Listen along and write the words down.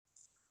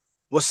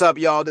What's up,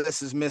 y'all?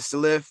 This is Mr.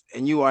 Lift,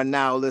 and you are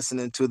now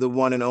listening to the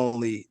one and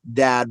only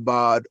Dad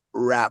Bod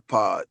Rap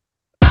Pod.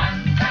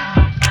 Stony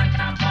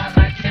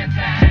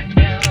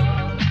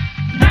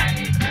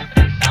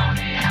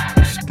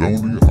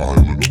Island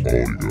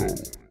Audio.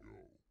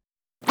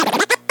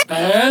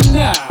 And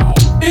now,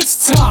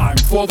 it's time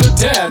for the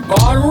Dad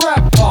Bod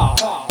Rap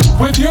Pod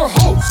with your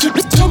hosts,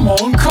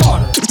 Damone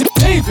Carter,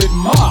 David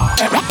Ma,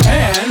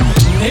 and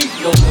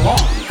Nate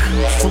LeBlanc.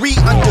 Three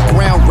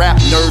underground rap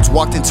nerds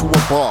walked into a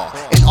bar.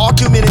 An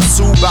argument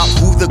ensued about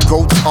who the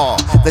GOATs are.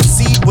 The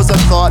seed was a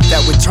thought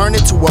that would turn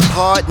into a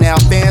pod. Now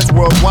fans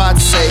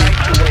worldwide say,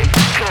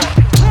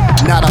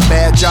 not a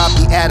bad job,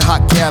 the ad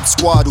hoc gab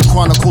squad who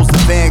chronicles the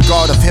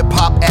vanguard of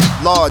hip-hop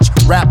at large.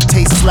 Rap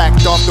taste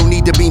slacked off, don't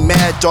need to be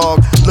mad,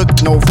 dog.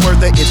 Look no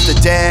further, it's the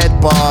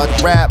Dad Bod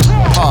Rap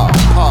Pod.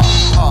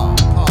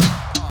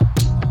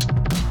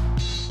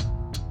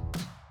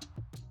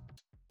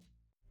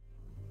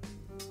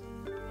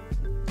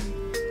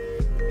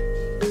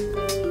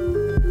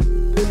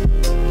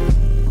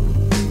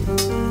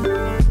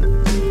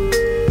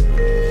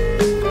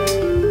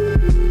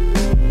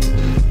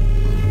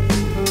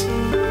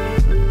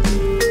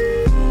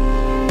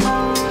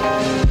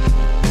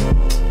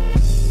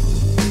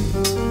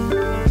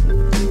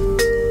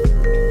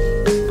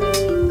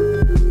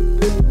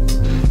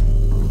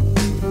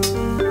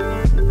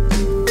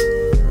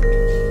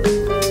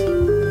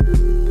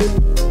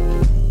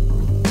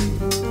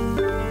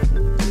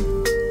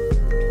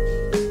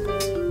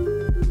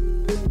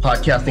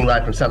 Podcasting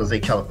live from San Jose,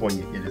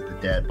 California, it is the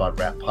Dad Bod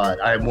Rap Pod.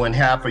 I am one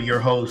half of your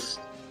host,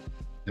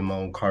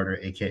 Damone Carter,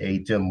 aka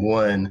Dim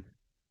One,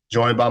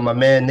 joined by my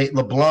man Nate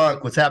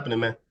LeBlanc. What's happening,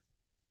 man?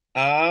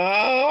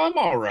 I'm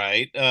all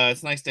right.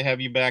 It's nice to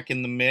have you back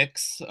in the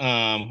mix.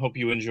 Hope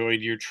you enjoyed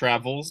your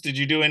travels. Did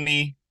you do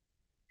any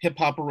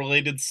hip-hop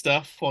related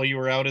stuff while you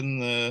were out in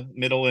the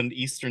middle and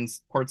eastern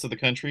parts of the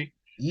country?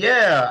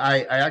 Yeah,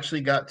 I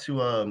actually got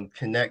to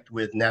connect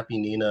with Nappy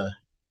Nina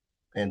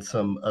and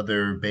some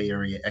other Bay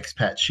Area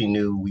expats she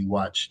knew. We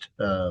watched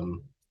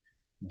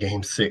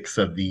Game 6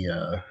 of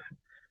the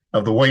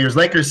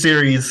Warriors-Lakers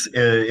series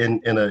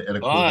in a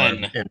cool bar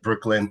in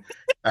Brooklyn.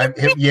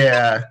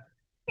 There's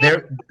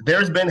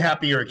been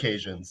happier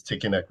occasions to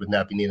connect with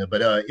Nappy Nina,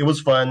 but it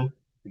was fun.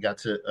 We got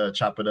to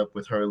chop it up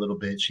with her a little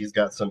bit. She's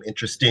got some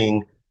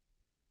interesting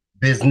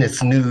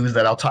business news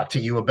that I'll talk to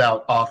you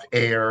about off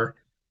air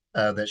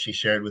that she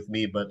shared with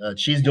me, but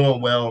she's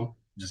doing well.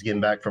 Just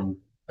getting back from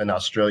an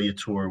Australia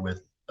tour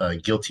with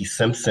Guilty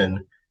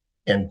Simpson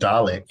and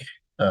Dalek,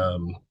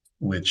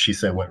 which she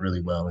said went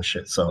really well and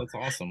shit. So that's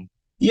awesome.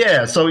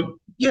 Yeah, so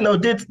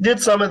did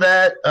some of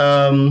that.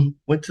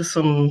 Went to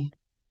some,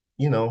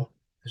 there's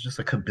just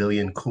a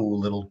kabillion cool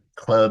little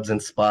clubs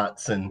and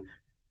spots, and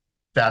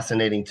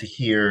fascinating to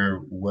hear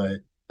what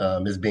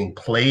is being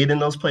played in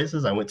those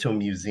places. I went to a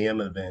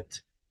museum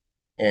event,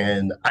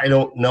 and I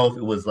don't know if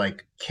it was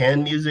like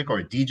canned music or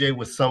a DJ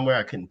was somewhere,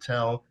 I couldn't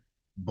tell,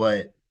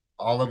 but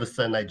all of a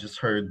sudden I just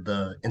heard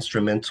the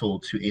instrumental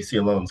to AC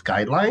Alone's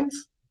Guidelines.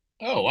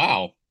 Oh,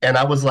 wow. And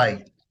I was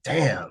like,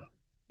 damn.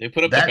 They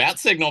put up the bat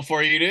signal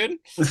for you, dude.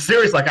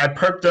 Serious, like I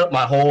perked up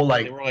my whole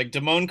like. They were like,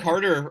 Damone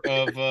Carter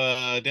of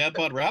Dad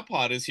Bod Rap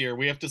Pod is here.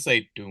 We have to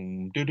say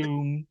doom doom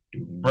doom.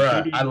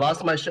 Bruh, I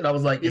lost my shit. I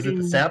was like, is it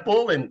the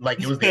sample? And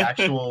like it was the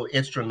actual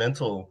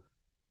instrumental.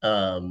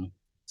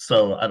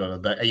 So I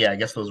don't know. I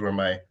guess those were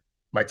my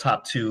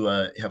top two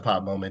hip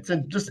hop moments,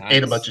 and just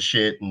ate a bunch of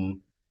shit and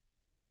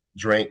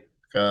drank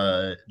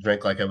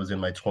like I was in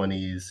my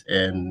 20s,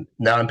 and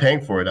now I'm paying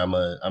for it. I'm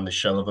a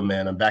shell of a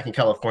man. I'm back in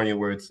California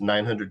where it's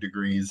 900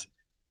 degrees,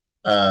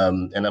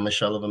 and I'm a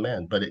shell of a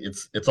man. But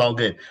it's all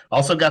good.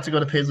 Also got to go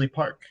to Paisley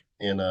Park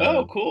in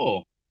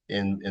cool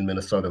in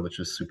Minnesota, which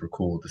was super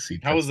cool to see.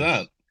 How was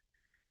that?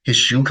 His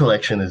shoe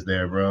collection is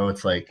there, bro.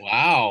 It's like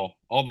wow,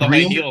 all the high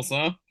heels,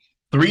 huh?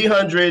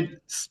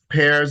 300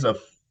 pairs of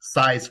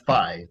size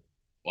 5.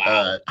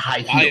 Wow, high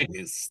heels.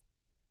 Is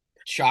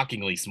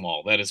shockingly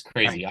small. That is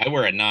crazy. Right. I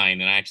wear a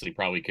 9 and I actually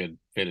probably could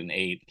fit an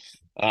 8.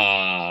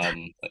 That's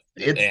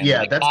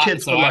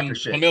kids. So I'm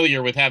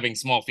familiar with having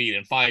small feet,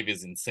 and 5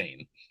 is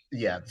insane.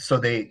 Yeah, so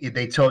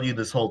they told you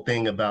this whole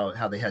thing about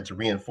how they had to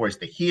reinforce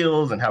the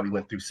heels and how he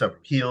went through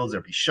several heels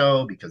every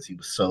show because he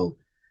was so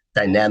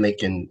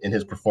dynamic in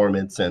his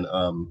performance. And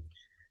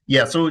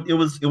so it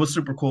was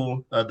super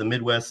cool. The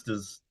Midwest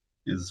is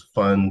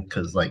fun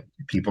because like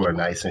people are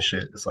nice and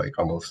shit. It's like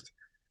almost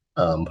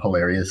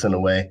hilarious in a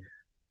way.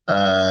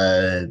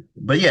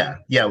 But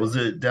it was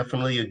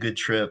definitely a good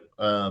trip.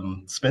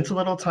 Spent a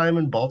little time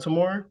in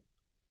Baltimore,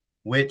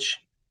 which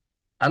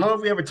I don't know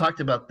if we ever talked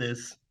about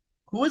this.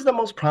 Who is the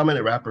most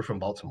prominent rapper from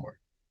Baltimore?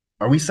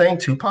 Are we saying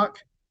Tupac?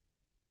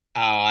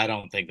 I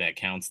don't think that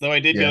counts. Though I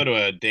did go to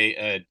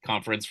a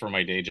conference for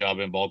my day job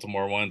in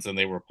Baltimore once, and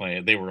they were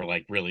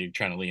like really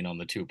trying to lean on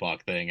the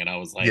Tupac thing, and I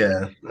was like,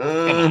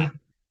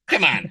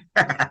 come on.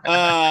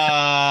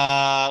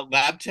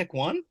 Lab Tech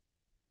 1?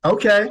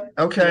 Okay.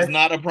 He's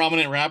not a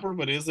prominent rapper,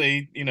 but is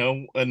a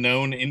known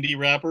indie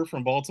rapper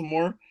from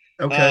Baltimore.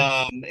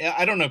 Okay.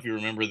 I don't know if you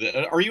remember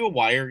that. Are you a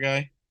Wire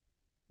guy?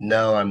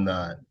 No, I'm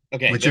not.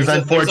 Okay, Which is there's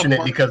a unfortunate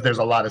part. because there's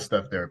a lot of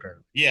stuff there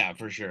apparently. Yeah,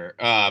 for sure.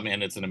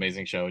 And it's an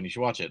amazing show, and you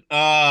should watch it.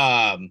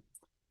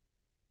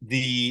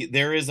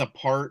 There is a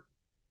part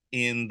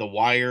in The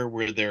Wire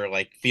where they're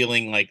like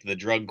feeling like the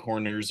drug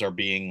corners are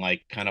being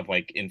like kind of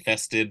like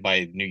infested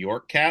by New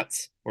York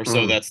cats, or so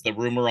Mm. that's the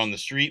rumor on the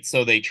street.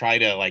 So they try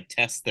to like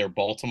test their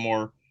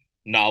Baltimore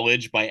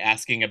knowledge by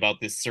asking about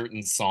this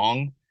certain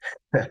song.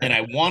 And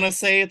I want to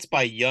say it's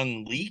by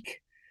Young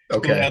Leak, who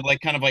Okay. had like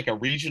kind of like a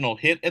regional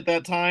hit at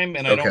that time,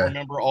 and I don't Okay.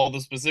 remember all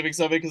the specifics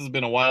of it because it's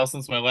been a while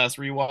since my last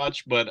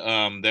rewatch. But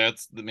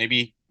that's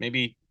maybe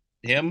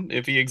him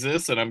if he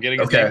exists and I'm getting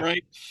his name Okay.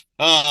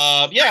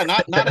 right. Yeah,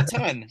 not a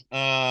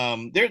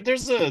ton.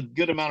 There's a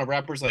good amount of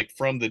rappers like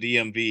from the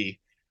DMV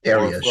or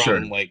Area, from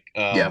sure. like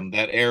Yeah.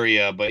 that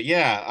area. But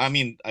yeah, I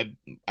mean,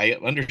 I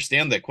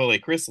understand that Quelle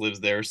Chris lives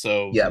there,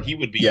 so Yeah. he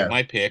would be Yeah.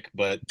 my pick.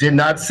 But Did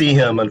not see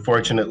him,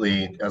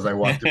 unfortunately, as I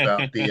walked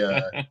about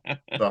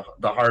the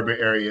harbor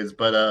areas.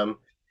 But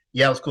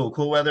yeah, it was cool.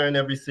 Cool weather in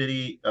every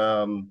city.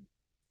 Let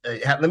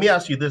me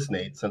ask you this,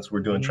 Nate, since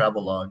we're doing Mhm.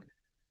 travel log.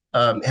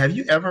 Have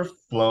you ever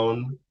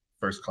flown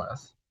first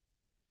class?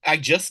 I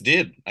just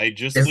did. I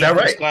just Is flew that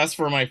first right? class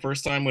for my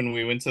first time when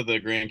we went to the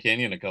Grand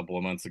Canyon a couple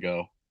of months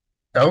ago.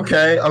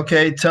 Okay,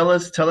 okay. Tell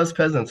us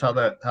peasants how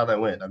that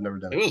went. I've never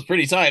done It was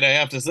pretty tight, I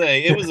have to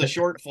say. It was a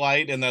short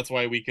flight, and that's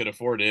why we could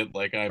afford it.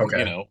 Like it.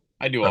 Okay,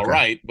 I do all okay.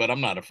 right, but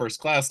I'm not a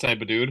first class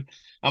type of dude.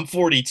 I'm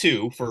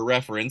 42 for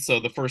reference, so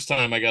the first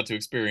time I got to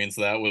experience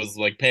that was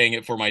like paying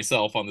it for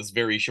myself on this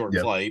very short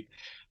Yeah. flight.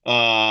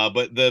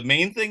 But the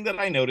main thing that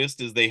I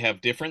noticed is they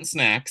have different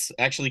snacks,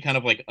 actually kind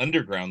of like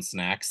underground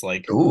snacks.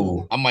 Like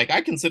Ooh. I'm like,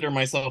 I consider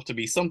myself to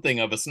be something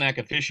of a snack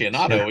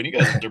aficionado, and you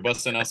guys are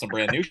busting out some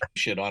brand new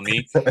shit on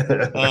me.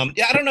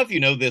 Yeah, I don't know if you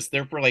know this.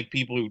 They're for like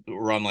people who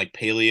are on like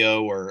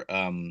paleo or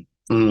what's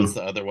Mm,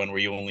 the other one where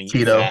you only eat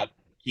keto. fat?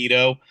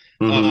 Keto.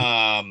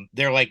 Hmm.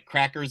 They're like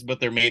crackers, but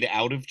they're made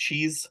out of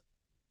cheese.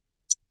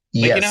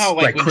 Like you know Yes, how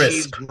like like when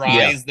cheese crisp. Yeah.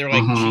 dries, they're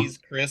like Hmm. cheese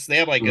crisps. They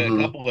have like a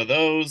Hmm. couple of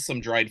those, some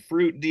dried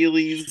fruit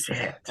dealies.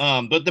 Shit.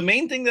 But the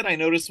main thing that I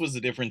noticed was the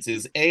difference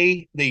is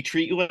A, they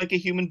treat you like a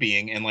human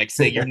being and like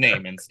say your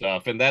name and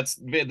stuff, and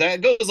that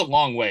goes a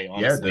long way, Yeah,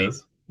 it honestly.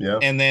 does. Yeah.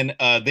 And then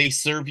they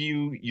serve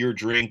you your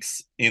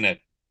drinks in a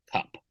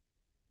cup,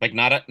 like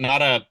not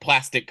a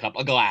plastic cup,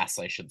 a glass,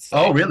 I should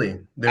Oh, say. really? I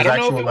There's don't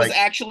know if actual it was like,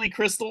 actually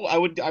crystal. I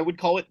would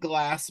call it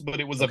glass, but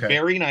it was a okay.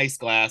 very nice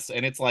glass,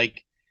 and it's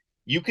like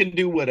you can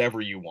do whatever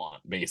you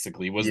want,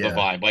 basically, was the Yeah.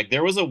 vibe. Like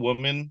there was a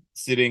woman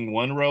sitting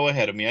one row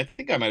ahead of me. I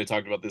think I might have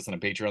talked about this in a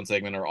Patreon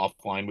segment or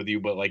offline with you,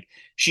 but like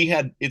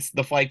it's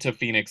the flight to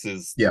Phoenix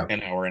is Yeah.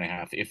 an hour and a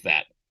half, if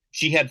that.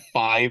 She had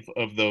five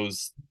of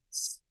those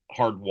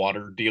hard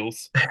water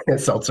deals.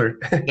 Seltzer.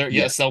 They're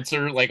Yeah.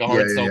 seltzer, like a Yeah, hard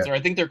yeah, yeah. seltzer. I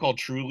think they're called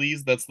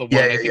Trulies. That's the Yeah,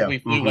 one. I yeah, think yeah. we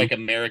flew Hmm. like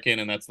American,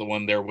 and that's the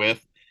one they're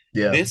with.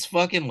 Yeah. This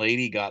fucking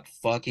lady got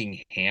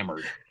fucking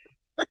hammered.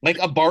 Like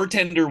a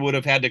bartender would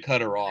have had to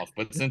cut her off,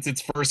 but since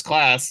it's first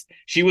class,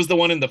 she was the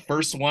one in the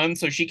first one,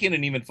 so she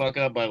couldn't even fuck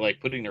up by like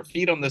putting her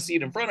feet on the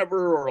seat in front of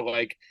her or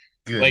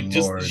Good like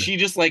just Lord.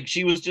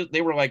 she was just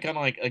they were like kind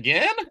of like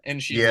again,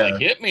 and she's like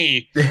Yeah. hit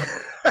me,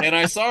 and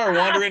I saw her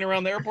wandering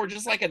around the airport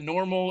just like a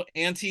normal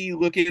auntie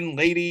looking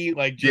lady,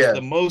 like just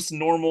the Yeah. most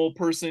normal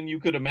person you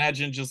could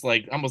imagine. Just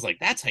like I was like,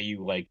 that's how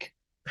you like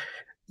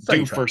So you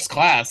do travel. first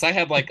class. I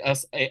had like a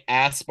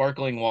ass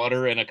sparkling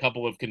water and a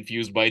couple of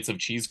confused bites of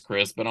cheese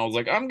crisp, and I was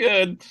like, I'm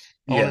good.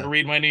 I want to Yeah.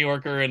 read my New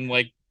Yorker and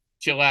like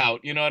chill out.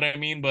 You know what I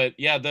mean? But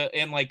yeah,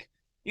 and like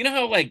you know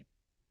how like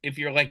if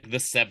you're like the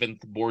seventh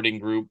boarding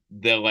group,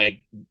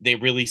 they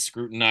really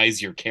scrutinize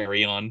your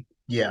carry on.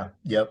 Yeah.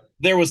 Yep.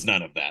 There was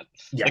none of that.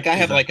 Yeah, Like I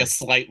had like a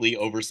exactly. slightly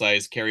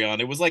oversized carry-on.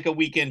 It was like a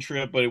weekend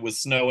trip, but it was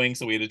snowing,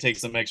 so we had to take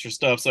some extra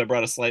stuff. So I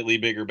brought a slightly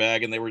bigger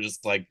bag, and they were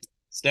just like,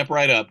 "Step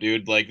right up,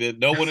 dude. Like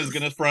no one is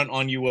gonna front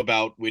on you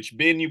about which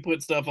bin you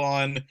put stuff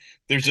on.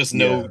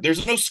 Yeah.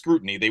 There's no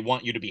scrutiny. They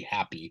want you to be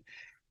happy,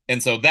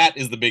 and so that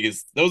is the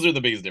biggest. Those are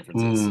the biggest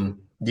differences.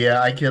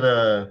 Yeah, I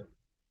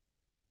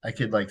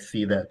could like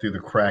see that through the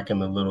crack in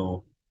the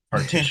little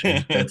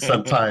partition that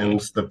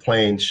sometimes the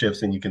plane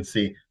shifts and you can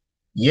see.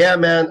 Yeah,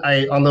 man,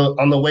 I on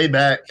the way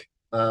back,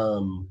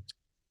 um,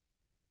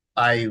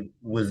 I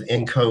was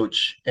in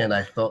coach and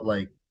I felt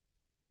like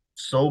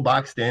so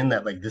boxed in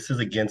that like this is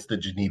against the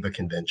Geneva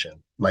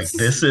Convention. Like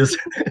this is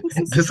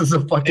this is a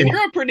And fucking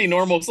you're a pretty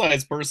normal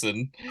sized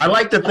person. I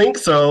like to think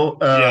so.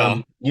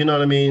 Yeah. You know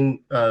what I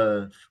mean?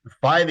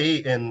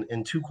 5'8" and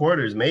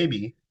 2/4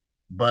 maybe,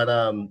 but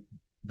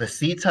the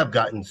seats have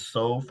gotten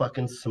so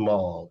fucking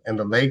small, and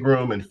the leg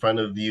room in front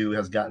of you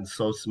has gotten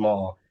so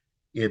small.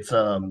 It's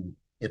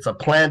a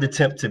planned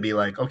attempt to be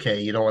like,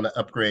 okay, you don't want to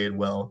upgrade.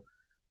 Well,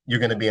 you're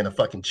going to be in a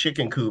fucking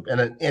chicken coop,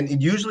 and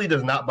it usually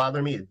does not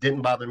bother me. It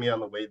didn't bother me on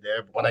the way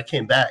there, but when I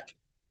came back,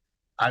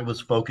 I was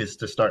focused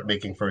to start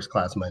making first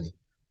class money.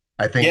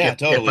 I think Yeah, if I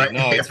totally.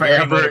 No, it's if I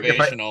very ever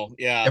motivational.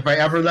 Yeah. if I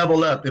ever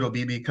level up, it'll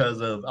be because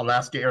of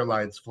Alaska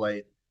Airlines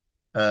flight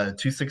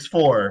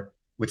 264,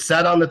 which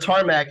sat on the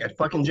tarmac at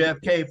fucking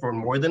JFK for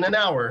more than an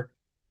hour.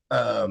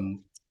 Um,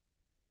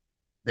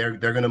 they're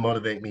gonna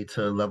motivate me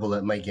to level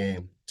up my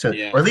game to,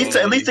 Yeah, or at least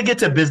totally. to get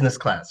to business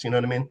class. You know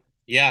what I mean?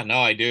 Yeah, no,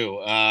 I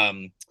do.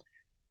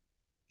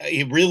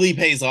 It really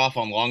pays off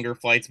on longer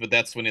flights, but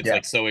that's when it's Yeah.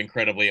 like so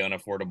incredibly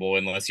unaffordable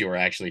unless you are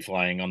actually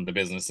flying on the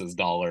business's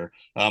dollar.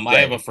 I have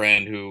Right. a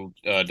friend who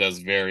does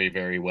very,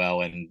 very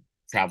well and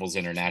travels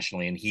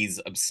internationally, and he's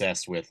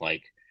obsessed with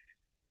like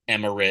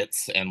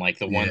Emirates and like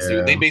the ones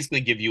who they Yeah. basically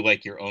give you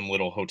like your own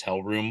little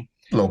hotel room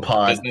Little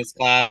pod. business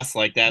class Yeah.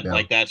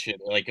 like that shit.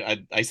 Like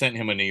I sent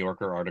him a New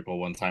Yorker article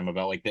one time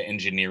about like the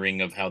engineering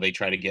of how they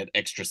try to get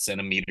extra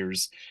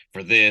centimeters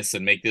for this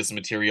and make this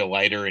material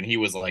lighter, and he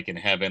was like in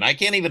heaven. I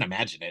can't even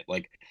imagine it.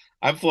 Like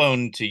I've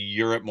flown to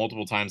Europe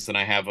multiple times and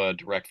I have a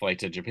direct flight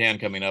to Japan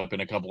coming up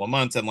in a couple of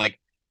months, and like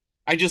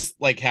I just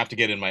like have to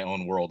get in my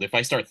own world. If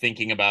I start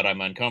thinking about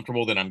I'm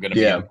uncomfortable, then I'm going to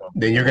be Yeah.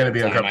 Then uncomfortable you're the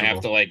gonna whole be time. I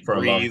have to uncomfortable like for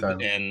a long breathe,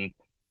 time. and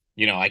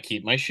I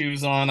keep my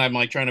shoes on. I'm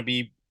like trying to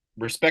be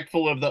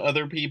respectful of the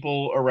other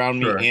people around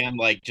me Sure. and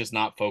like just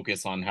not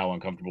focus on how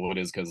uncomfortable it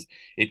is, because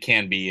it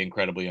can be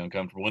incredibly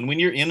uncomfortable. And when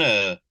you're in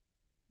a,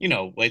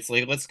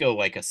 let's go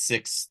like a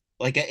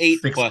like a eight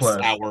Six plus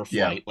plus. hour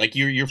Yeah. flight. Like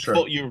you're Sure.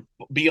 full, you're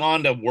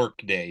beyond a work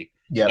day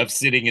of Yep.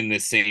 sitting in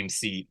this same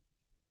seat.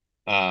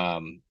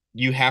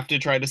 You have to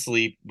try to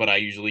sleep, but I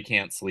usually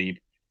can't sleep.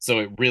 So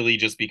it really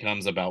just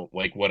becomes about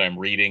like what I'm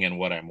reading and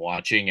what I'm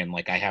watching, and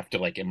like I have to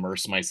like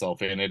immerse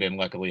myself in it. And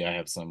luckily I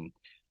have some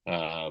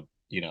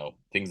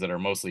things that are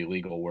mostly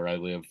legal where I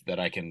live that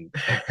I can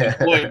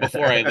employ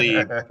before I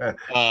leave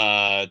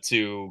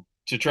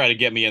to try to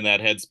get me in that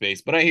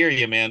headspace. But I hear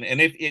you, man.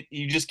 And if it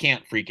you just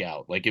can't freak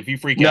out. Like if you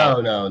freak out,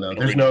 No, no, no.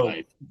 it'll There's ruin your no,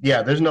 life.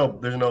 yeah, there's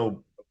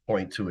no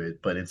point to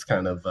it, but it's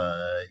kind of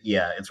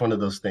yeah, it's one of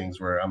those things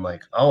where I'm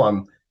like, oh,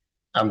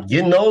 I'm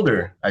getting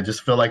older. I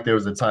just feel like there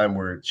was a time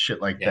where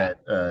shit like Yeah.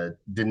 that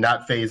did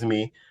not phase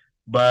me.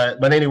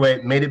 But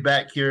anyway, made it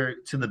back here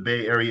to the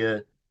Bay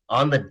Area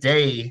on the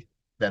day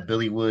that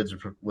Billy Woods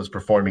was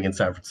performing in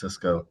San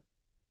Francisco.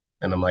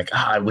 And I'm like,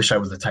 I wish I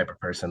was the type of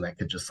person that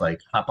could just like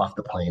hop off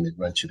the plane and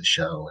run to the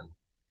show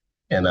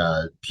and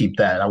keep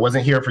that. I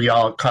wasn't here for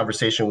y'all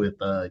conversation with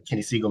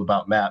Kenny Siegel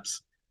about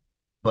maps,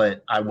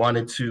 but I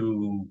wanted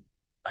to,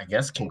 I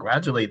guess,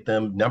 congratulate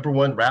them.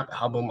 #1 rap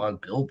album on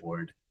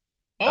Billboard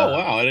Oh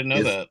wow, I didn't know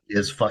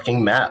is that.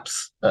 fucking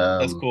Maps.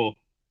 That's cool.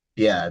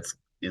 Yeah,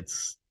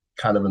 it's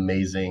kind of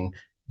amazing.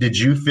 Did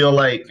you feel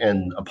like,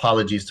 and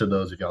apologies to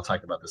those if y'all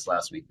talked about this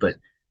last week, but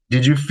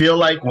did you feel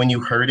like when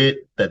you heard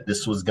it that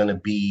this was going to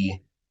be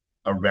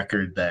a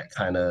record that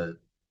kind of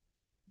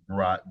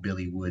brought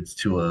Billy Woods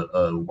to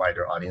a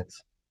wider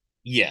audience?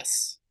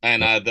 Yes.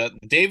 And that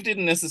Dave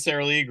didn't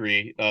necessarily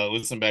agree.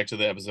 Listen back to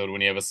the episode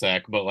when you have a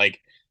sec, but like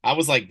I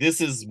was like,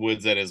 this is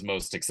Woods at his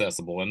most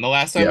accessible. And the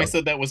last time I Yeah,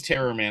 said that was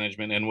Terror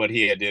Management, and what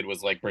he had did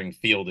was like bring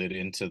Fielded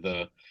into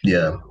the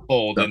yeah.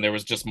 fold, The and there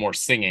was just more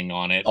singing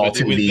on it. But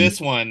Alton with B. this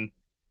one,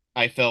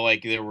 I felt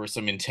like there were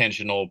some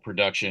intentional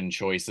production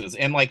choices,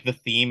 and like the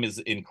theme is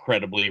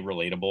incredibly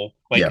relatable.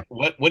 Yeah,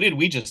 Like what did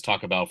we just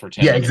talk about for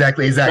 10 yeah. minutes?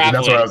 Exactly, exactly.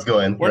 That's where I Traveling. was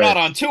going. We're Right. not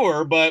on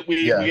tour, but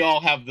we Yeah, we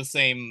all have the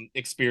same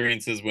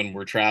experiences when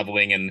we're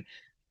traveling and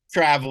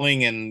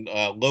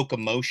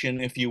locomotion,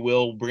 if you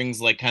will,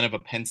 brings like kind of a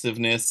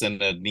pensiveness and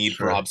a need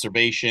for sure,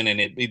 observation,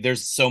 and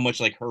there's so much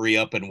like hurry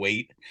up and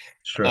wait.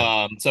 sure.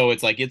 So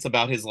it's like it's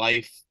about his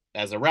life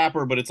as a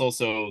rapper, but it's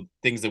also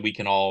things that we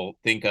can all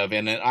think of.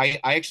 And I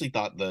actually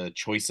thought the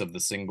choice of the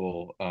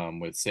single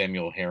with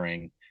Samuel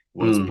Herring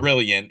was Mm,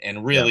 brilliant and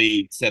yeah,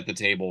 really set the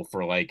table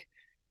for like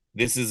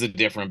this is a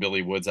different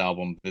Billy Woods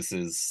album. This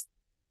is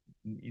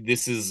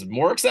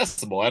more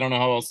accessible. I don't know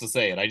how else to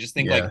say it. I just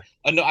think like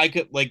yeah, I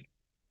could like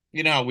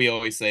how we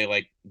always say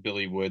like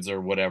Billy Woods or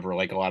whatever,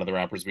 like a lot of the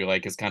rappers we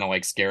like is kind of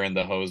like scaring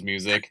the hose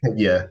music,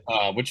 yeah.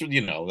 which I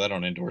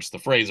don't endorse the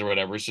phrase or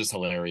whatever. It's just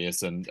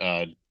hilarious. And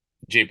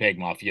JPEG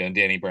Mafia and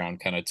Danny Brown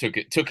kind of took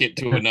it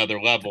to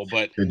another level.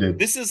 But They did.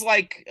 this is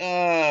like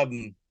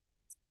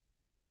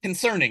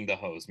concerning the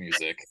hose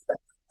music.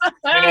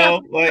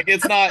 Like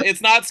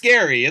it's not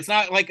scary. It's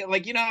not like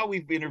how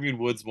we've interviewed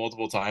Woods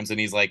multiple times and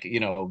he's like,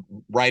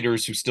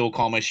 writers who still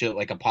call my shit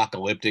like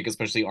apocalyptic,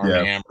 especially Arm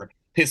Yeah, Hammer,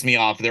 piss me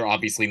off. They're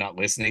obviously not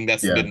listening.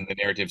 That's yeah, been the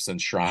narrative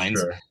since Shrines.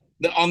 sure.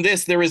 On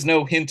this, there is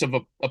no hint of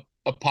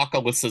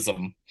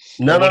apocalypticism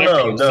No, or no, whatever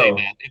no, you say, no.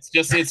 Matt. It's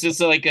just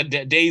like a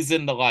days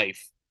in the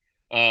life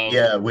of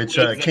Yeah, which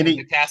Woods and the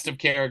Kenny, cast of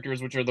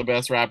characters, which are the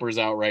best rappers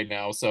out right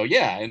now. So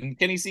yeah, and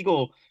Kenny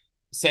Siegel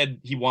said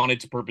he wanted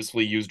to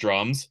purposefully use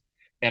drums.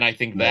 And I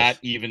think that nice,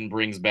 even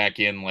brings back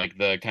in like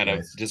the kind of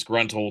nice.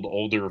 disgruntled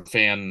older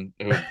fan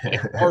who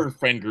like our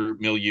friend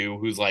group milieu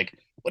who's like,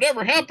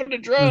 whatever happened to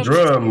The drums?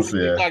 drums,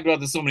 We've yeah, talked about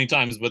this so many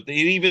times, but it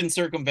even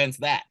circumvents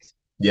that.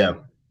 yeah,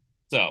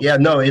 So yeah.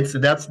 No,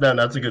 that's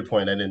a good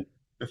point. I didn't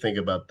think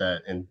about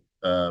that, and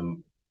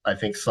I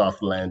think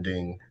Soft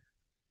Landing,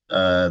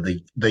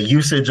 the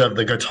usage of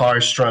the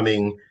guitar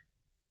strumming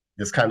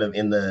is kind of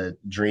in the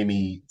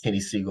dreamy Kenny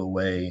Siegel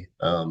way.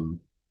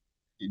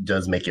 It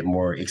does make it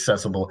more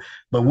accessible.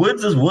 But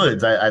Woods is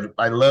Woods.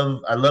 I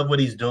love what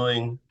he's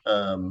doing.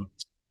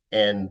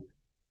 And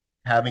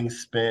having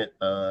spent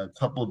a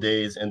couple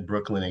days in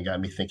Brooklyn, it got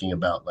me thinking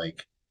about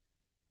like,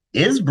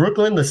 is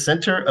Brooklyn the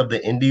center of the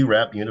indie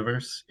rap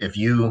universe? If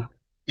you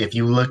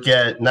look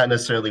at not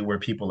necessarily where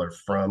people are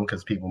from,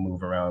 because people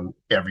move around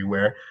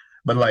everywhere,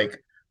 but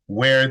like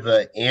where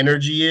the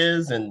energy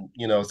is. And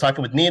I was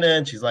talking with Nina,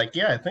 and she's like,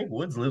 "Yeah, I think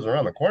Woods lives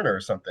around the corner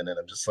or something." And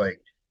I'm just like,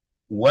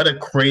 "What a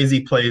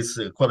crazy place!"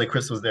 Quelle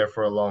Chris was there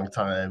for a long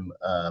time.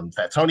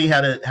 Fat Tony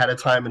had a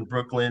time in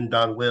Brooklyn.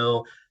 Don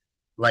Will,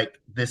 like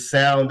this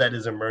sound that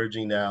is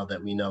emerging now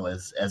that we know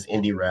as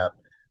indie rap.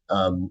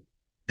 Um,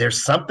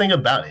 there's something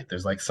about it.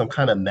 There's like some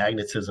kind of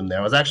magnetism there.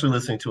 I was actually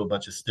listening to a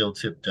bunch of Still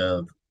Tip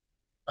Dove.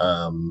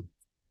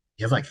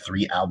 He has like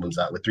 3 albums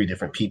out with 3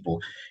 different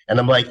people, and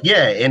I'm like,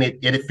 yeah, and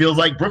it feels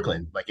like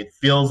Brooklyn. Like it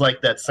feels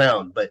like that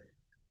sound. But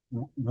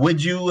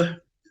would you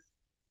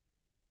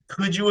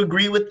could you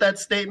agree with that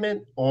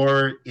statement,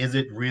 or is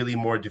it really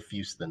more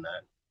diffuse than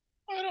that?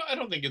 I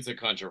don't think it's a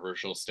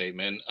controversial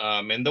statement.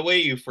 And the way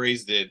you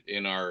phrased it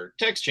in our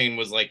text chain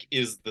was like,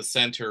 is the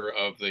center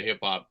of the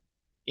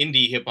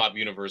indie hip hop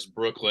universe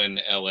Brooklyn,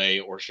 LA,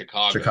 or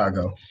Chicago?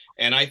 Chicago.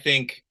 And I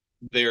think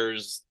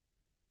there's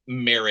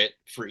merit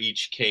for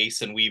each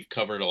case, and we've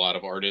covered a lot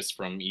of artists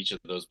from each of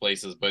those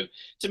places. But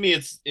to me,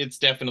 it's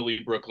definitely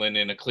Brooklyn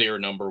in a clear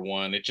number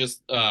one. It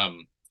just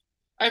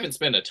I haven't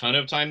spent a ton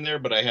of time there,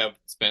 but I have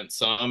spent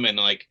some, and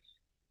like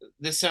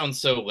this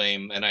sounds so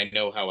lame, and I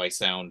know how I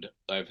sound.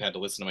 I've had to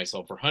listen to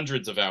myself for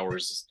hundreds of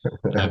hours,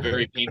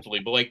 very painfully.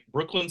 But like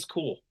Brooklyn's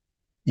cool,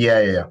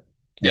 Yeah. Yep.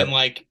 and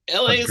like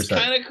LA is 100%.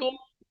 kind of cool,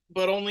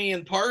 but only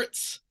in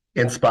parts.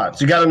 In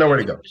spots. You got to know where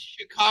to go.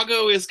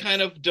 Chicago is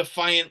kind of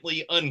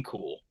defiantly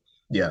uncool.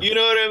 Yeah. You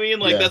know what I mean?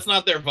 Like Yeah. that's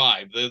not their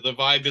vibe. The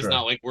vibe is Sure.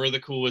 not like we're the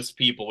coolest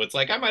people. It's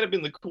like I might have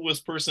been the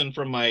coolest person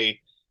from my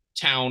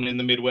town in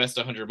the Midwest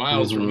 100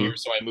 miles from Mhm. here,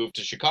 so I moved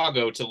to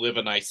Chicago to live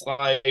a nice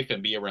life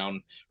and be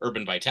around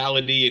urban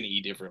vitality and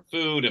eat different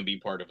food and be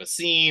part of a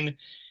scene.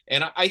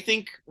 And I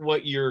think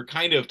what you're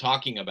kind of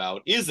talking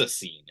about is a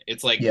scene.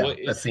 It's like, Yeah, what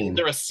a scene. is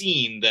there a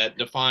scene that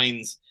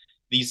defines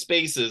these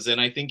spaces? And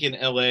I think in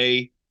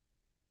LA,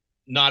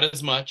 not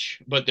as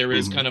much, but there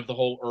is Mhm. kind of the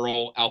whole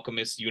Earl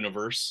Alchemist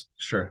universe,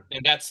 Sure.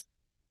 and that's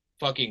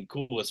fucking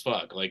cool as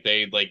fuck. Like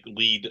they like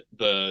lead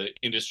the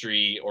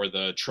industry or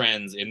the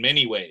trends in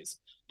many ways.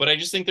 But I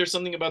just think there's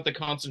something about the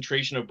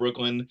concentration of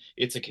Brooklyn.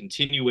 It's a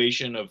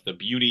continuation of the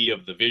beauty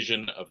of the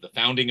vision of the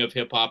founding of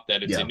hip hop,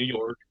 that it's Yeah. in New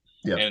York,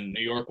 Yeah. and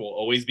New York will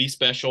always be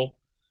special.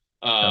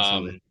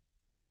 Absolutely.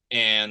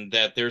 And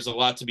that there's a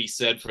lot to be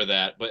said for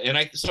that. But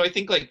so I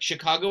think like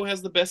Chicago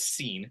has the best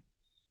scene,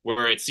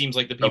 where it seems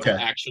like the people Okay.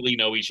 actually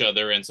know each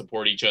other and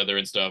support each other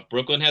and stuff.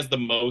 Brooklyn has the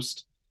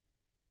most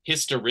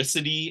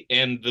historicity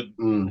and the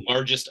Mm.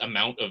 largest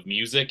amount of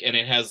music, and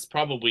it has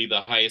probably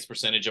the highest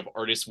percentage of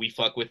artists we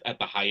fuck with at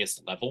the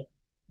highest level.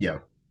 Yeah.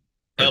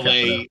 Per LA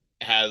capita.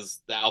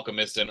 has the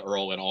Alchemist and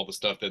Earl and all the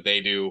stuff that they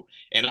do,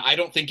 and I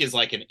don't think is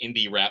like an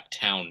indie rap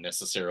town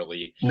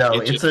necessarily. No,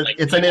 It's it's just like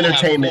it's an people have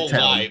entertainment whole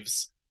town.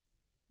 lives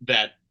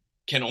that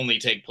can only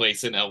take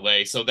place in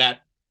LA, so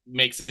that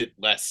makes it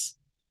less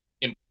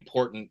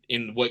important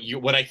in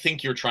what I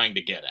think you're trying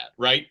to get at,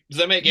 right? Does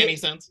that make any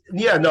sense?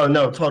 Yeah,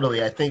 no,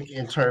 totally. I think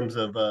in terms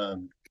of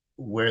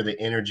where the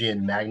energy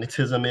and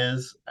magnetism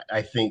is,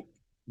 I think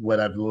what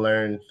I've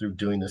learned through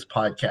doing this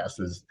podcast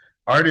is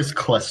artists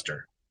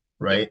cluster,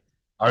 right?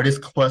 Artists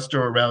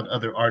cluster around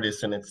other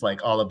artists, and it's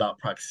like all about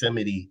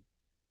proximity.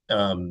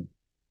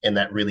 And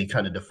that really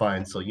kind of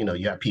defines. So,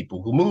 you have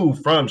people who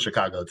move from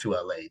Chicago to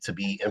LA to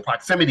be in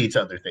proximity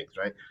to other things,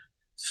 right?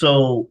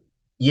 So,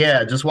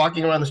 yeah, just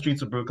walking around the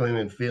streets of Brooklyn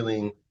and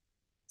feeling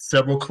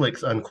several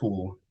clicks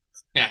uncool.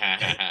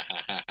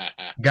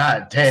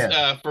 God damn.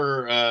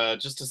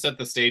 Just to set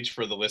the stage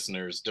for the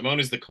listeners, Damone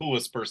is the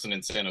coolest person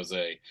in San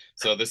Jose,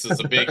 so this is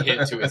a big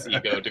hit to his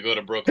ego to go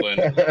to Brooklyn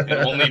and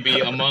only be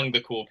among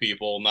the cool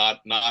people, not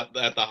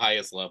at the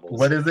highest levels.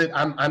 What is it?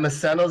 I'm a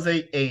San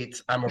Jose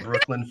 8. I'm a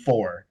Brooklyn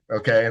 4.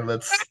 Okay,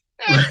 let's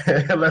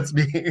let's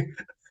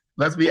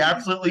be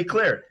absolutely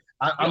clear.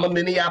 I'm a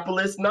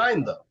Minneapolis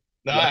 9 though.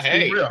 Let's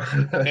Hey, be real.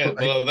 yeah,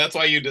 well, that's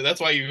why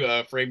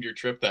you framed your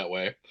trip that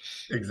way.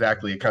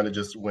 Exactly. It kind of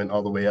just went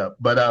all the way up.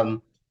 But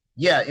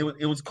yeah,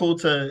 it was cool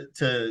to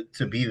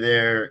be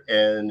there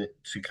and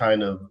to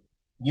kind of,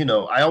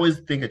 I always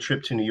think a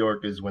trip to New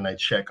York is when I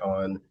check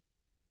on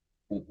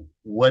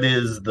what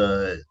is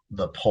the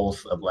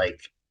pulse of like,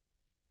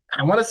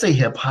 I want to say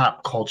hip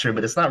hop culture,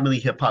 but it's not really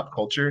hip hop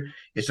culture.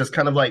 It's just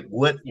kind of like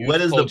what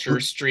is culture,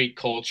 the street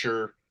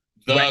culture,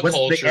 the Right, what's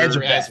the edge culture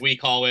of as that? we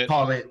call it.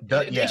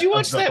 Did Did you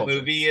watch that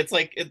movie? It's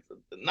like it's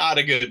not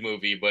a good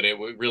movie, but it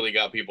really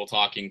got people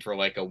talking for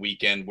like a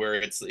weekend. Where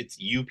it's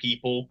you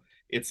people.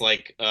 It's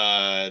like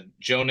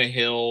Jonah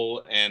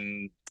Hill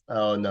and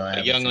Oh no, I a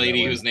haven't young seen that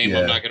lady one. whose name Yeah.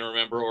 I'm not going to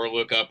remember or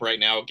look up right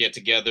now get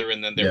together,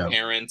 and then their Yeah.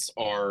 parents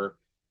are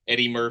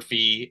Eddie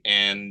Murphy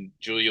and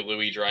Julia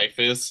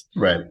Louis-Dreyfus.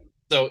 Right.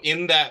 So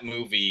in that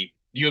movie,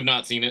 you have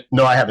not seen it.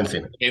 No, I haven't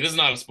seen it. Okay, this is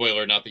not a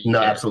spoiler, not that you No,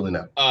 care. absolutely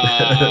not.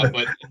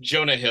 But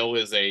Jonah Hill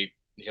is a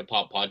hip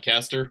hop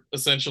podcaster,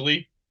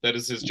 essentially. That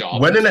is his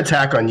job. What an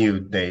attack on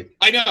you, Nate.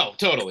 I know,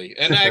 totally.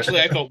 And actually,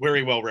 I felt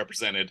very well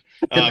represented.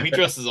 He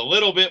dresses a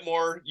little bit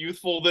more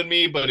youthful than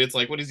me, but it's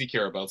like, what does he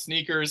care about?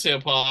 Sneakers,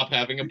 hip hop,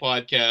 having a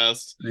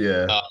podcast.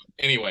 Yeah.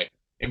 Anyway,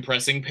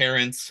 impressing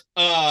parents.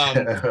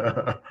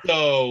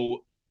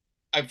 So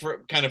I'm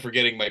kind of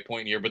forgetting my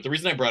point here, but the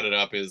reason I brought it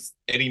up is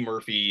Eddie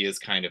Murphy is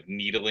kind of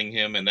needling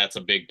him, and that's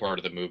a big part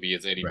of the movie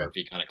is Eddie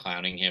Murphy kind of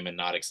clowning him and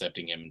not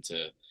accepting him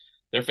into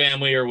their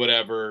family or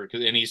whatever,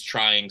 and he's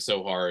trying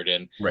so hard,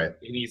 and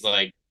he's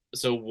like,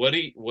 so what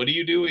do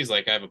you do? He's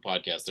like, I have a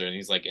podcast there, and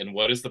he's like, and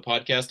what is the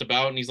podcast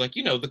about? And he's like,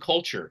 the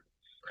culture.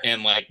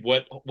 And like,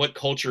 what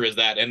culture is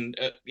that? And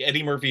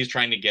Eddie Murphy is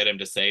trying to get him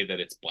to say that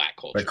it's Black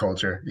culture. Black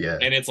culture, yeah.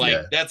 And it's like,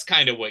 that's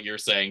kind of what you're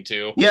saying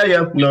too.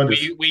 Yeah. No,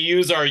 we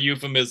use our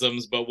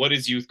euphemisms, but what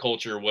is youth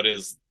culture? What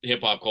is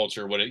hip hop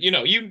culture? What is, you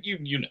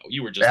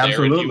were just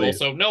there, and you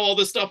also know all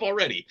this stuff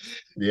already.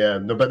 Yeah,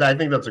 no, but I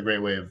think that's a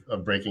great way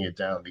of breaking it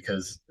down,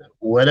 because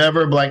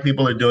whatever Black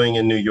people are doing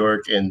in New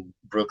York and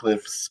Brooklyn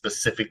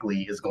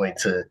specifically is going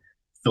to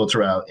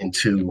filter out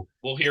into.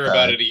 We'll hear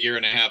about it a year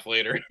and a half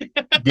later.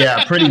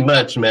 Yeah, pretty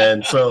much,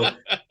 man. So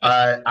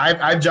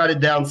I've jotted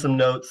down some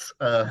notes.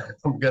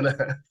 I'm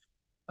gonna.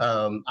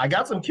 I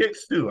got some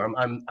kicks too.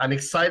 I'm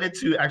excited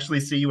to actually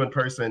see you in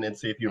person and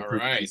see if you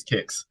approve these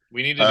kicks.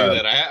 We need to do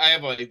that. I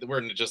have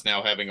we're just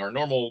now having our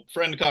normal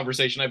friend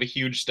conversation. I have a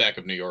huge stack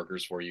of New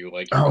Yorkers for you.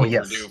 Like,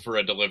 you're due for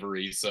a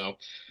delivery. So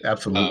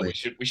absolutely,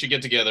 we should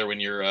get together when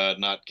you're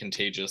not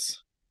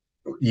contagious.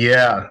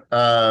 Yeah,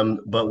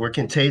 but we're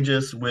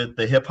contagious with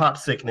the hip hop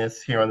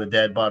sickness here on the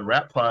Dad Bod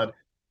Rap Pod.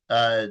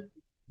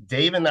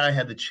 Dave and I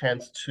had the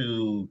chance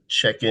to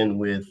check in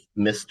with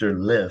Mr.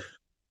 Lif,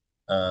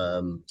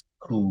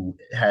 who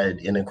had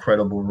an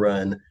incredible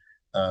run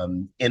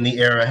in the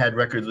era, had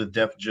records with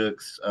Def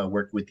Jux,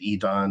 worked with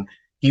E-Don.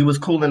 He was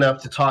cool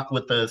enough to talk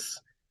with us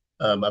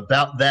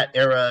about that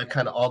era,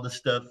 kind of all the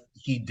stuff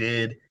he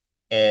did,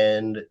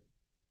 and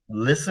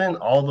listen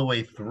all the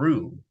way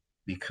through,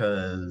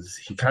 because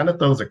he kind of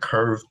throws a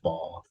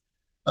curveball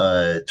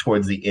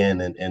towards the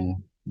end and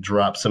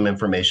drops some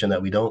information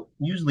that we don't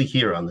usually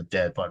hear on the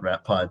Dad Bod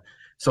Rap Pod.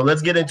 So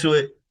let's get into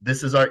it.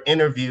 This is our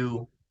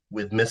interview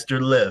with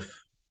Mr.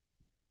 Lif,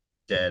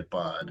 Dad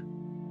Bod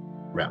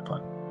Rap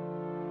Pod.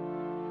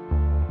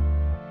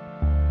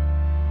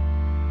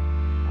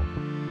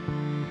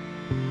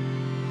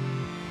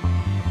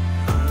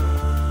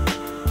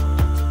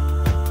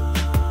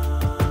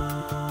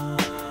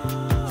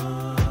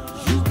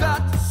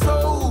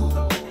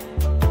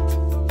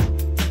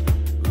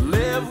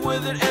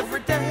 With it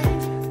every day,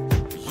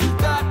 you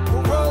got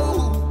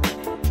parole.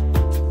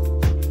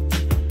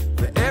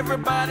 But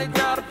everybody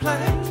gotta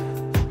play.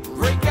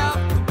 Break out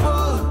the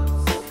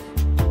books,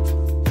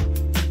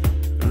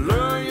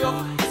 learn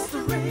your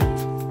history.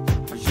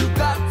 You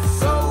got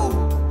soul.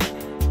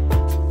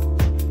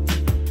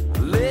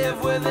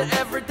 Live with it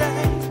every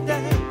day.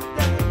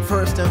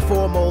 First and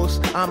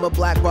foremost, I'm a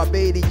black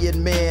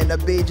Barbadian man, a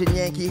Bajan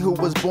Yankee who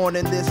was born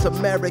in this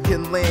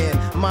American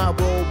land. My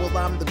role, well,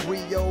 I'm the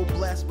griot,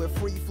 blessed with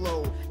free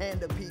flow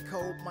and a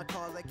peacoat. My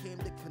cause, I came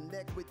to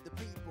connect with the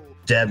people.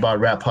 Dad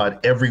Bod Rap Pod.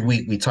 Every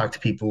week we talk to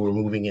people who are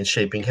moving and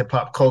shaping hip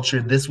hop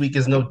culture. This week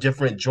is no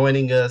different.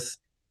 Joining us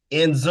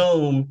in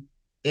Zoom,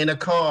 in a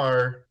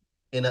car,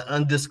 in an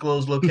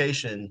undisclosed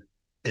location,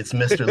 it's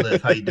Mr.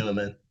 Lif. How you doing,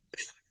 man?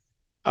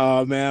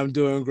 Man, I'm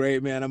doing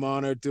great, man. I'm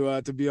honored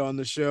to be on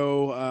the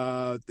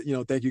show.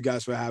 Thank you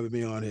guys for having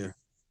me on here.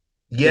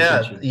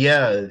 Yeah,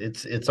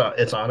 it's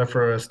honor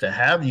for us to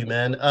have you,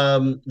 man.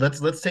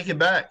 Let's take it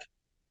back.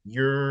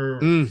 You're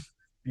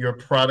a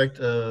product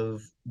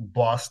of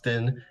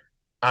Boston.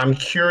 I'm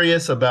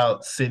curious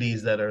about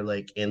cities that are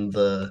like in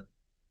the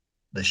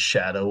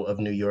shadow of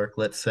New York,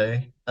 let's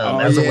say.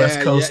 As a West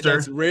Coaster. Yeah,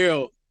 that's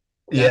real.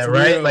 Yeah,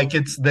 right. Real. Like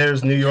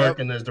there's New York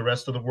and there's the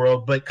rest of the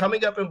world. But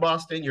coming up in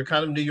Boston, you're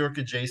kind of New York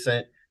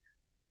adjacent.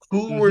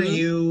 Who were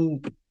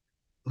you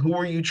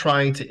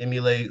trying to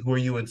emulate? Who are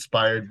you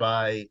inspired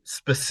by?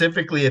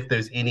 Specifically, if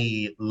there's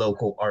any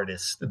local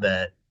artists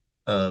that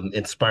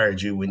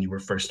inspired you when you were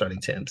first starting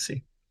to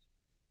MC?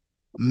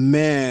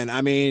 Man,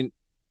 I mean,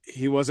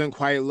 he wasn't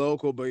quite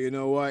local, but you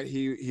know what?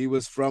 He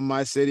was from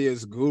my city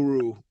as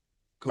Guru.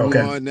 Come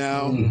on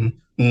now.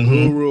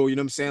 Guru, you know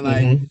what I'm saying?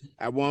 Like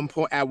at one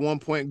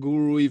point,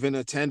 Guru even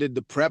attended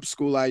the prep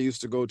school I used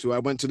to go to. I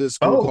went to this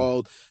school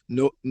called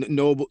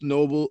Nobles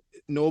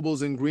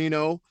in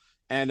Greeno,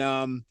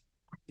 and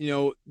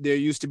there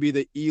used to be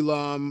the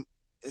Elam.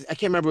 I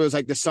can't remember. It was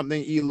like the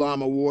something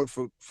Elam Award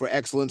for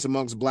excellence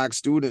amongst Black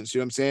students. You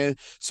know what I'm saying?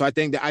 So I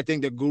think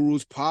that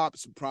Guru's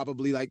pops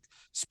probably like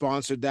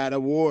sponsored that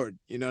award.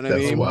 You know what I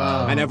mean?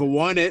 Wow. I never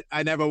won it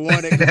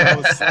because I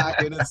was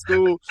slacking in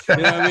school. You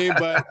know what I mean?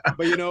 But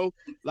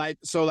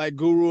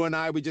Guru and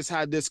I, we just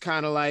had this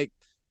kind of like,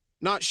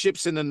 not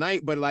ships in the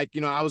night, but like,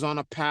 I was on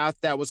a path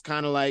that was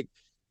kind of like,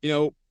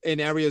 in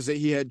areas that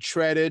he had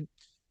treaded.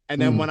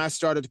 And then when I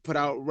started to put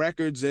out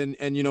records and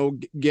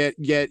get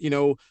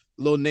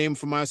little name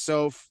for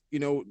myself,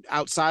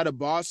 outside of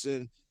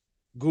Boston,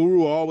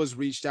 Guru always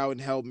reached out and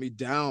held me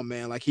down,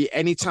 man. Like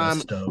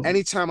anytime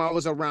I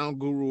was around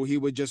Guru, he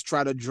would just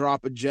try to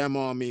drop a gem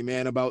on me,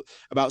 man, about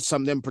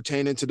something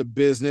pertaining to the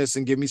business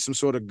and give me some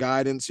sort of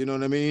guidance. You know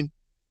what I mean?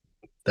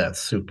 That's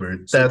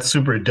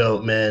super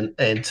dope, man.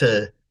 And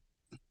to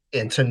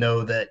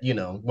know that, you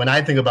know, when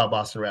I think about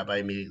Boston rap, I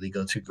immediately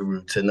go to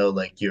Guru. To know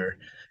like you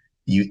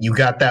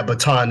got that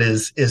baton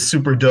is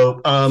super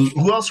dope.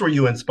 Who else were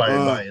you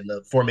inspired by in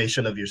the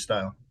formation of your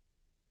style?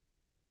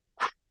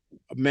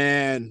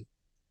 Man,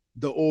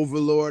 the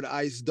Overlord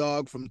Ice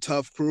Dog from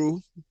Tough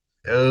Crew.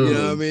 Oh, you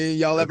know what I mean?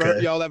 Y'all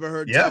ever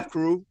heard Tough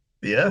Crew?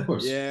 Yeah, of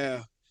course.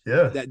 Yeah.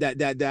 Yeah.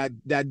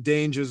 That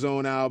Danger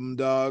Zone album,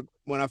 dog.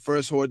 When I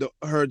first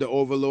heard the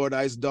Overlord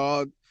Ice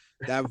Dog,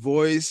 that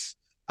voice,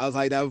 I was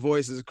like, that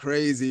voice is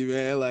crazy,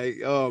 man.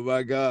 Like, oh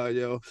my God,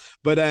 yo.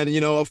 But then,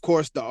 you know, of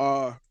course, the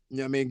R. You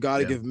know what I mean?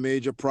 Gotta give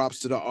major props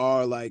to the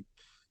R, like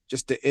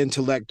just the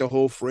intellect, the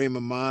whole frame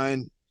of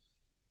mind.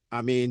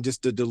 I mean,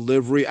 just the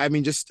delivery. I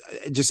mean, just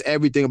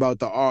everything about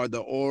the R, the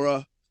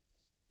aura.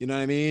 You know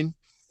what I mean?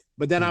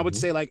 But then I would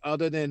say, like,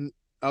 other than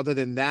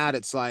that,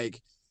 it's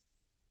like,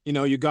 you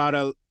know, you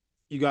gotta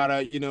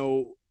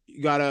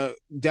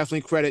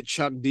definitely credit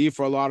Chuck D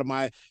for a lot of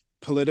my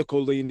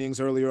political leanings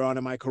earlier on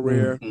in my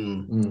career.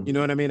 You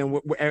know what I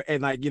mean?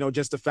 And like, you know,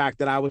 just the fact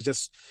that I was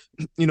just,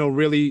 you know,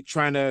 really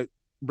trying to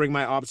bring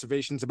my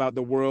observations about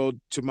the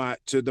world to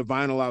the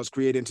vinyl I was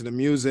creating, to the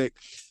music.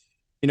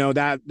 You know,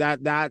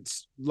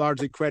 that's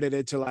largely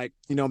credited to, like,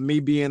 you know, me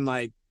being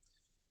like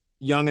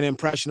young and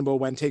impressionable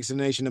when Takes a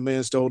Nation of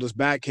Millions to Hold Us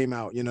Back came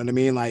out. You know what I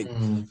mean? Like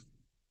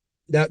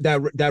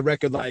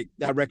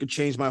that record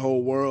changed my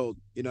whole world.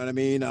 You know what I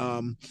mean?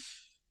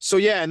 So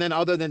yeah, and then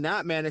other than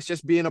that, man, it's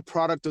just being a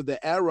product of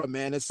the era,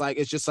 man. It's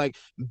just like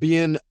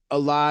being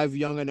alive,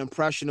 young and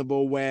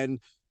impressionable when,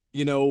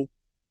 you know,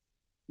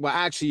 well,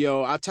 actually,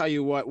 yo, I'll tell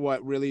you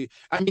what really,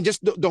 I mean,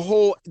 just the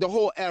whole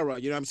era,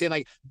 you know what I'm saying?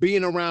 Like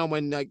being around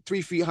when like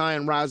 3 Feet High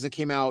and Rising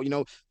came out, you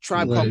know,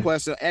 Tribe Called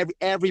Quest,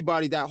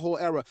 everybody, that whole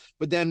era.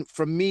 But then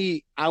for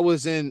me, I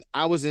was in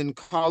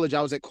college.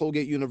 I was at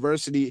Colgate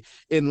University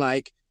in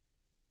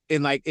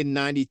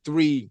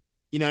 93.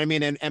 You know what I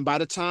mean? And by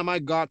the time I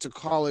got to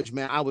college,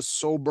 man, I was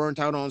so burnt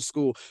out on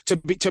school.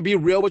 To be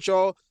real with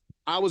y'all,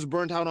 I was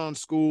burnt out on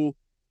school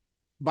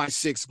by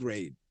 6th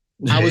grade.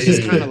 I was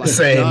just kind of like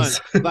done.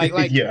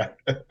 Like yeah.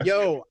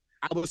 Yo,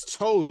 I was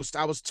toast.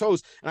 And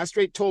I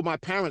straight told my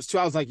parents too.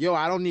 I was like, yo,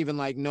 I don't even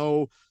like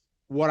know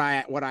what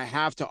I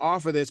have to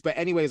offer this. But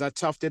anyways, I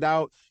toughed it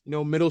out. You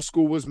know, middle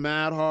school was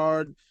mad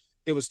hard.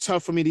 It was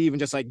tough for me to even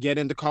just like get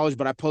into college,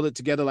 but I pulled it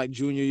together like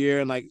junior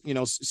year and like, you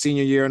know,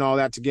 senior year and all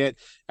that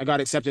I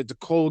got accepted to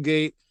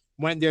Colgate,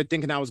 went there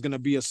thinking I was going to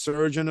be a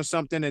surgeon or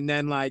something. And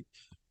then like,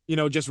 you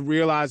know, just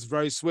realized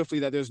very swiftly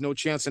that there's no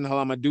chance in hell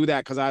I'm gonna do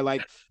that. Cause I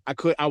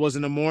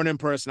wasn't a morning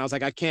person. I was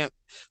like, I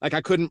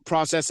couldn't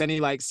process any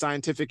like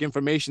scientific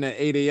information at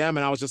 8 a.m.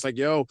 And I was just like,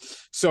 yo,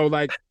 so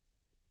like,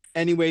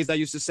 anyways, I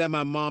used to send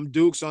my mom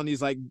Dukes on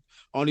these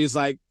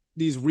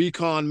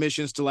recon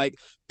missions to like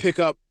pick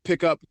up,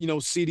 you know,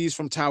 CDs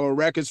from Tower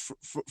Records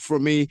for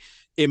me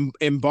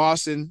in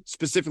Boston,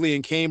 specifically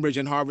in Cambridge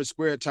and Harvard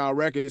Square at Tower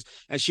Records.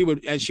 And she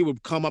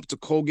would come up to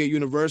Colgate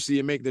University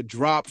and make the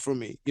drop for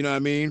me. You know what I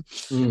mean?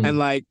 And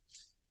like,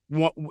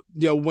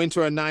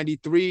 winter of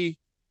 93,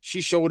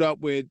 she showed up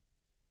with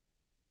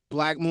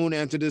Black Moon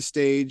Enter the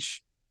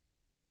Stage,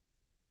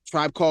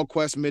 Tribe Called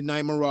Quest,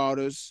 Midnight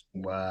Marauders.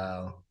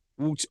 Wow.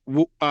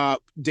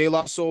 De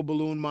La Soul,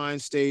 Balloon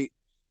Mind State,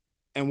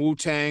 and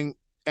Wu-Tang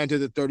Enter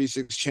the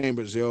 36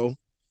 Chambers, yo.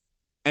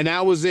 And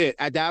that was it.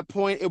 At that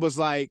point, it was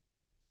like,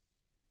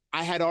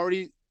 I had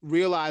already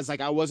realized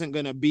like I wasn't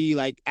going to be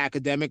like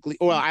academically,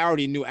 or I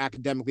already knew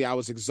academically I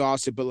was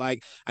exhausted, but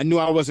like I knew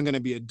I wasn't going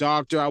to be a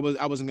doctor. I wasn't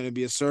going to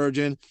be a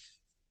surgeon.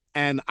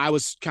 And I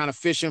was kind of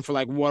fishing for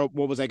like, what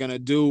was I going to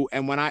do?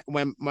 And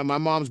when my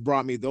mom's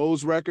brought me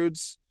those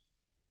records,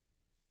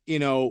 you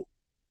know,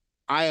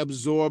 I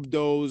absorbed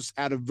those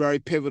at a very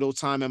pivotal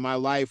time in my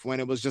life when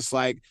it was just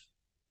like,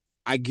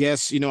 I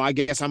guess I'm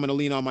going to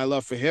lean on my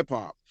love for hip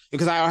hop,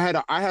 because I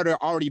had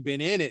already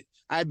been in it.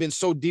 I had been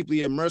so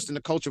deeply immersed in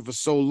the culture for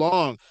so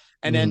long.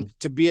 And then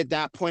to be at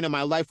that point in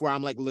my life where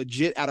I'm like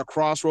legit at a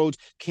crossroads,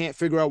 can't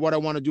figure out what I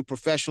want to do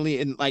professionally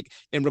in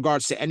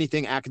regards to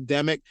anything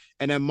academic.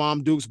 And then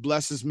Mom Dukes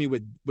blesses me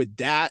with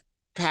that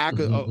pack of,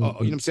 you know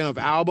what I'm saying, of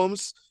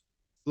albums.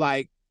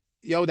 Like,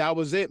 yo, that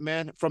was it,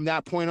 man. From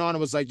that point on, it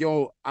was like,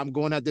 yo, I'm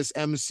going at this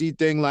MC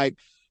thing. Like,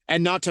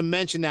 and not to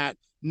mention that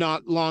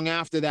not long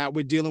after that,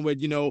 we're dealing with,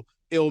 you know,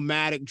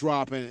 Illmatic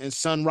dropping and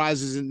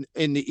Sunrises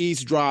in the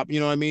East drop, you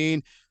know what I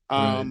mean?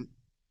 Right.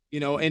 You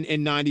know,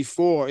 in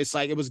 94, it's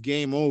like it was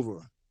game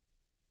over.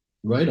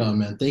 Right on,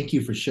 man. Thank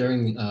you for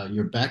sharing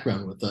your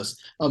background with us.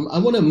 I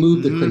want to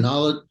move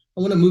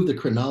the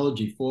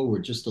chronology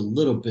forward just a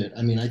little bit.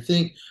 I mean, I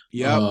think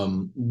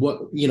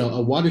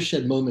a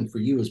watershed moment for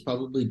you is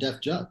probably Def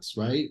Jux,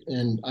 right?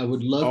 And I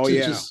would love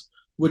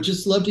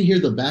just love to hear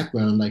the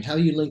background, like how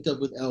you linked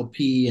up with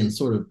LP and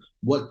sort of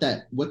what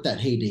that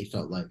heyday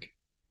felt like.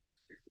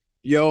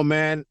 Yo,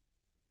 man,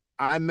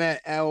 I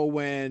met L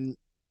when,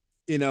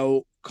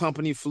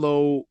 Company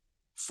Flow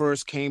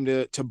first came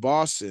to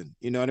Boston.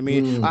 You know what I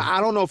mean? I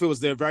don't know if it was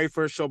their very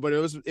first show, but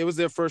it was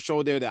their first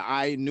show there that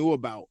I knew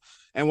about.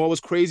 And what was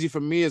crazy for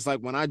me is like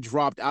when I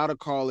dropped out of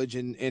college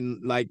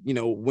in like,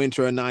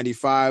 winter of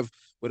 95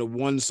 with a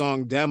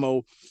 1-song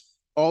demo,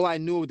 all I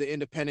knew of the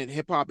independent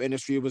hip hop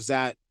industry was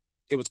that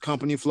it was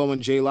Company Flow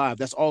and J Live.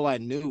 That's all I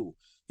knew.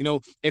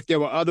 If there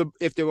were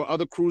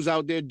other crews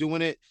out there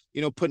doing it,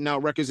 putting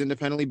out records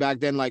independently back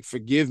then, like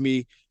forgive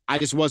me, I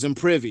just wasn't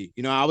privy.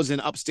 I was in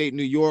upstate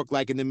New York,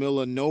 like in the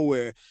middle of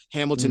nowhere,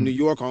 Hamilton, New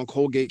York, on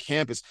Colgate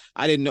campus.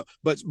 I didn't know,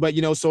 but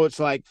so it's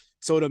like,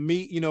 so to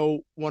meet,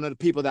 one of the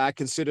people that I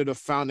considered a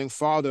founding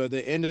father of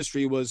the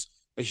industry was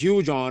a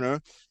huge honor.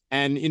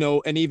 And,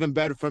 and even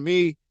better for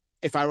me,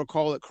 if I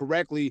recall it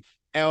correctly,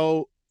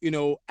 L,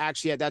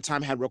 actually at that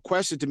time had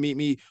requested to meet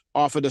me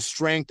off of the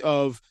strength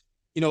of,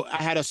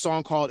 I had a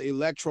song called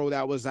Electro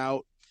that was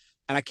out,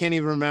 and I can't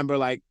even remember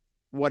like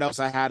what else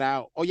I had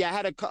out. Oh yeah, I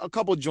had a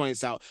couple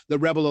joints out. The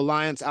Rebel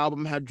Alliance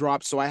album had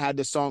dropped, so I had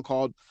this song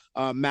called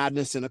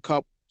Madness in a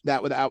Cup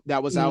that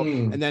was out.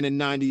 And then in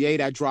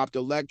 98 I dropped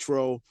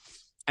Electro,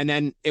 and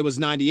then it was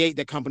 98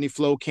 that Company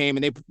Flow came,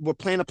 and they were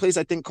playing a place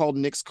I think called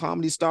Nick's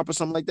Comedy Stop or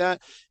something like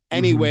that.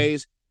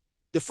 Anyways,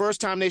 the first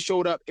time they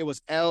showed up, it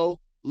was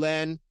L,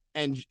 Len,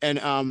 and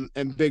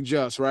Big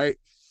Just, right?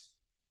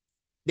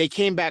 They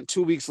came back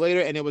 2 weeks later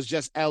and it was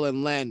just L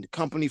and Len.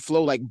 Company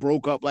Flow like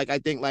broke up. Like I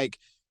think like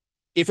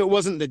if it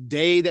wasn't the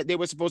day that they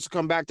were supposed to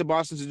come back to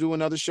Boston to do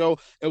another show,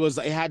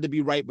 it had to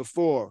be right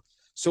before.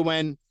 So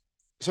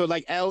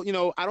like L,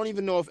 I don't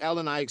even know if L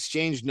and I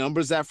exchanged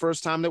numbers that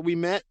first time that we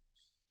met.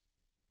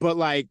 But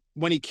like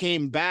when he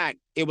came back,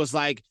 it was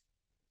like,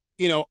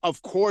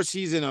 of course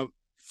he's in a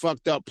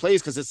fucked up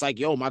place because it's like,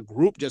 yo, my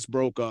group just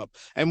broke up.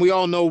 And we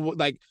all know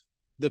like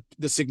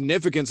the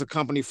significance of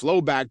Company Flow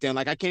back then.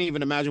 Like I can't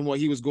even imagine what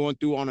he was going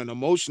through on an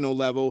emotional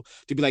level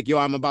to be like, yo,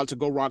 I'm about to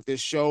go rock this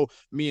show.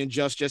 Me and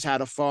just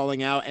had a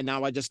falling out, and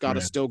now I just gotta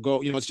still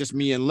go. It's just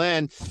me and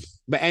Len.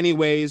 But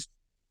anyways,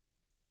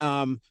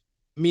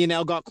 me and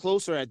L got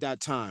closer at that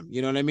time.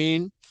 You know what I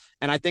mean?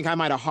 And I think I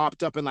might have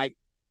hopped up and like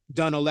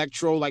done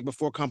Electro like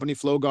before Company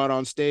Flow got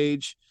on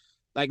stage.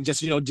 Like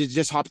just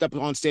hopped up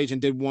on stage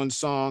and did one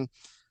song.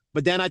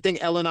 But then I think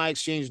L and I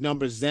exchanged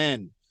numbers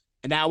then.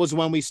 And that was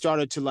when we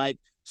started to like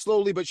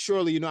slowly but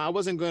surely, I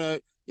wasn't gonna,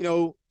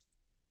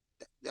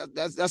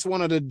 that's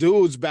one of the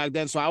dudes back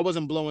then. So I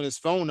wasn't blowing his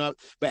phone up,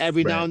 but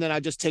every now and then I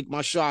just take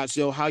my shots.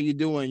 Yo, how you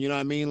doing? You know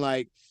what I mean?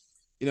 Like,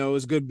 it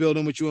was good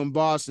building with you in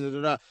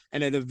Boston.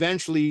 And it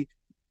eventually,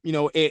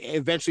 it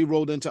eventually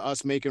rolled into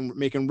us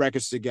making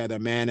records together,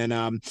 man.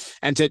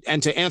 And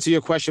to answer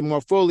your question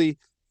more fully,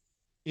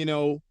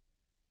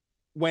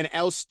 when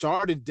L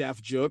started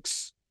Def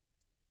Jux,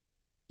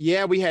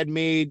 yeah, we had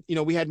made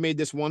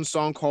this one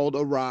song called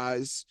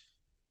Arise.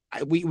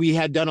 We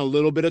had done a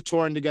little bit of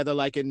touring together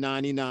like in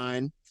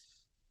 99.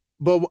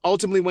 But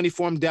ultimately when he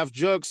formed Def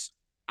Jux,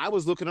 I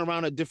was looking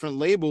around at different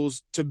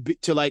labels to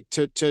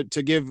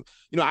give,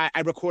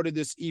 I recorded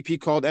this EP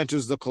called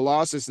Enters the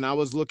Colossus, and I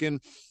was looking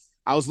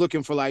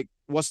for like,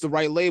 what's the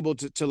right label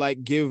to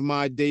like give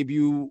my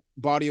debut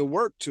body of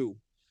work to.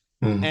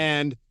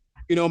 And,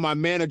 my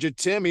manager,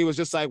 Tim, he was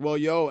just like, well,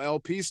 yo,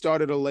 LP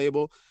started a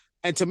label.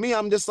 And to me,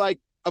 I'm just like,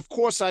 of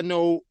course I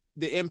know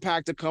the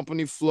impact of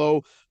Company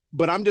Flow,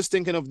 but I'm just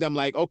thinking of them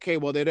like, okay,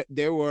 well,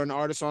 they were an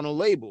artist on a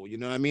label, you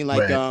know what I mean?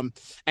 Like, and,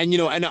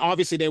 and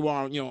obviously they were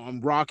on, on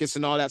Rockets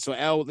and all that. So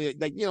L,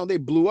 like, they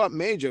blew up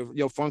major,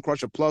 Fun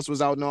Crusher Plus was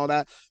out and all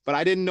that, but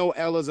I didn't know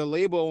L as a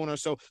label owner.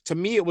 So to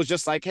me, it was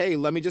just like, hey,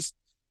 let me just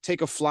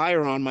take a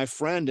flyer on my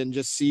friend and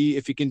just see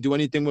if he can do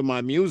anything with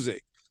my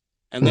music.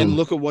 And then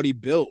look at what he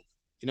built.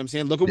 You know what I'm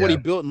saying? Look at what he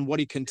built and what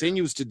he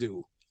continues to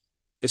do.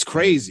 It's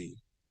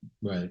crazy.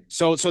 Right.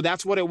 So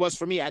that's what it was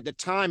for me. At the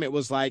time, it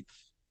was like,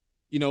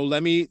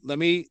 let me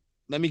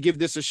give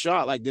this a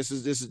shot. Like this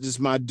is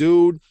my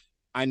dude.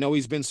 I know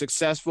he's been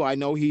successful. I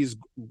know he's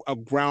a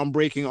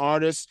groundbreaking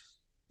artist.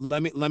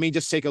 Let me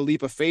just take a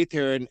leap of faith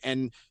here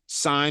and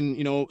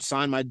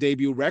sign my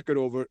debut record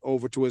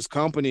over to his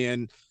company.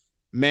 And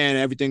man,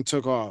 everything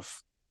took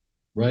off.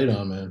 Right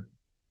on, man.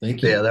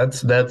 Thank you. Yeah,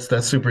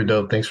 that's super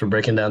dope. Thanks for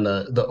breaking down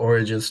the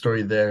origin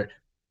story there.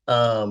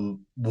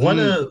 One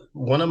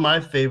of my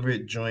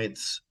favorite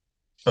joints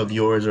of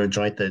yours, or a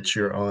joint that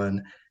you're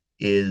on,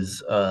 is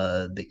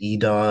the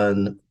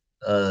Edon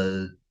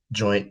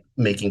joint,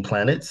 Making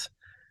Planets.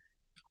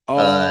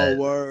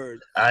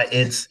 Word.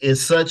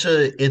 It's such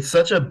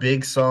a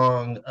big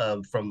song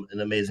from an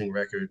amazing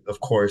record,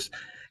 of course.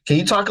 Can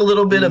you talk a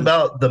little bit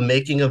about the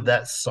making of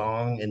that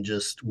song and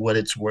just what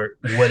it's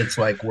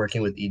like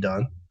working with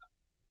Edon?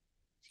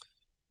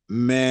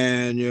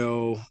 Man,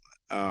 yo,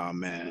 oh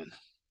man.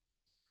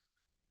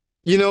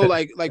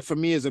 Like for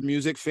me as a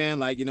music fan,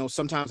 like,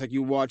 sometimes like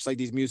you watch like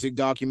these music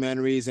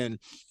documentaries and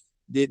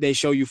they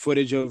show you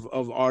footage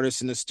of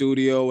artists in the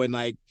studio, and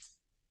like,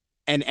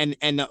 and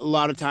a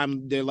lot of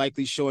time they're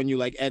likely showing you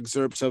like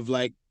excerpts of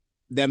like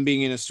them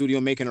being in a studio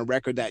making a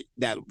record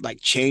that like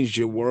changed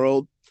your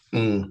world.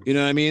 You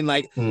know what I mean?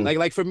 Like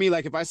for me,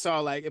 like if I saw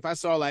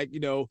like, you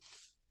know,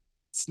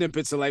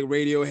 snippets of like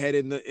Radiohead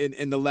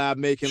in the lab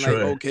making like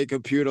OK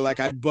Computer, like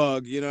I'd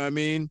bug, you know what I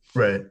mean?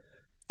 Right.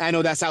 I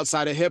know that's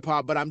outside of hip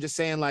hop, but I'm just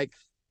saying like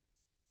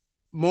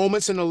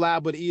moments in the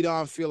lab with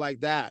Edon feel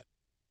like that.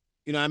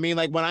 You know what I mean?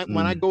 Like when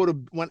I go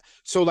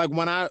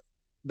to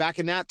back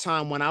in that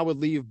time when I would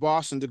leave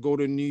Boston to go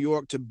to New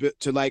York to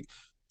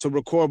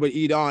record with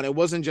Edon, it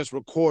wasn't just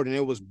recording,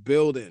 it was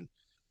building.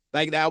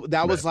 Like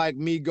that was like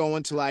me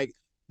going to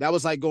that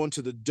was like going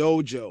to the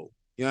dojo.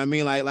 You know what I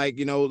mean? Like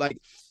you know, like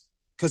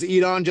because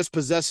Edon just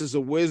possesses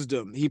a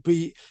wisdom. He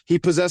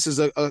possesses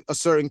a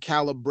certain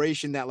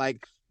calibration that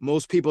like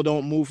most people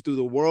don't move through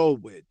the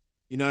world with.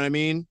 You know what I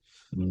mean?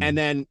 And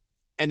then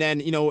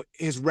you know,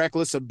 his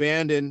reckless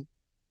abandon,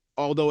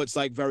 although it's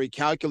like very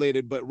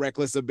calculated, but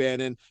reckless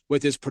abandon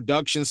with his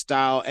production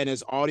style and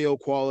his audio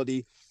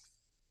quality,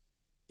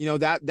 you know,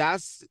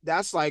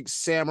 that's like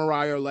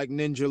samurai or like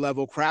ninja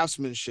level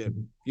craftsmanship.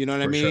 You know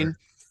what I mean?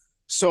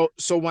 Sure.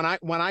 So when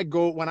I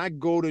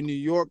go to New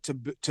York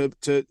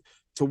to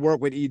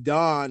work with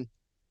Edon,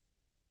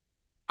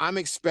 I'm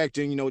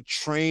expecting, you know,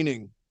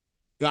 training.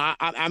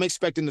 I'm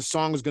expecting the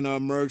song is going to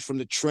emerge from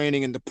the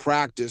training and the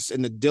practice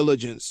and the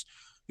diligence,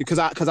 because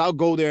I'll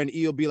go there and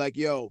he'll be like,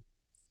 yo,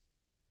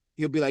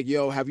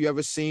 have you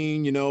ever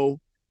seen, you know,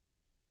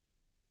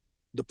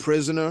 The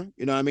Prisoner?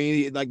 You know what I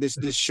mean? Like this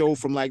show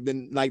from like the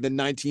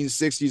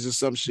 1960s or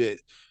some shit.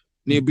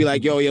 And he'll be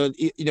like, yo,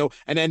 you know,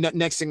 and then the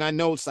next thing I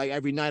know, it's like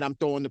every night I'm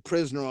throwing The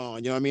Prisoner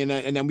on, you know what I mean?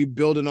 And then we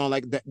building on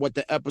like what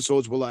the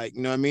episodes were like,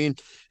 you know what I mean?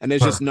 And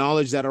there's just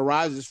knowledge that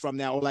arises from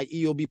that. Or like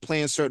he'll be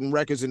playing certain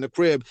records in the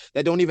crib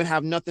that don't even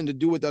have nothing to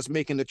do with us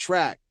making the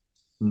track.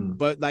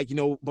 But like, you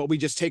know, but we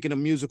just taking a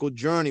musical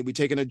journey. We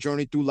taking a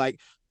journey through like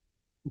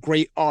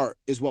great art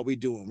is what we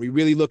doing. We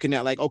really looking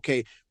at like,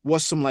 okay,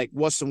 what's some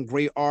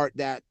great art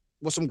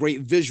what's some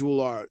great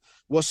visual art?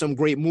 What's some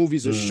great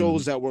movies or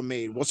shows that were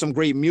made? What's some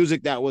great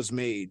music that was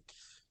made?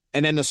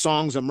 And then the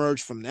songs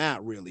emerge from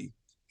that, really.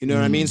 You know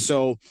what I mean?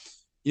 So,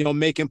 you know,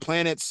 Making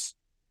Planets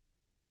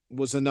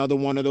was another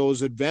one of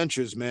those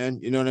adventures, man.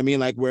 You know what I mean?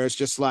 Like where it's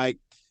just like,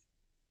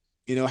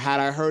 you know, had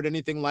I heard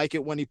anything like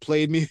it when he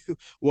played me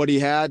what he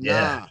had?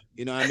 Nah.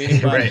 You know what I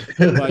mean? But,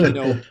 but you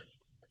know,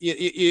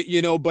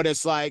 you know, but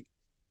it's like,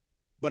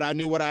 but I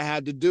knew what I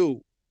had to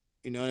do.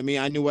 You know what I mean?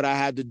 I knew what I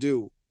had to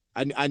do.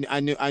 I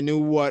knew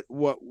what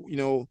you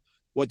know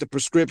what the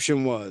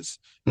prescription was.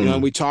 You know,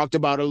 and we talked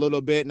about it a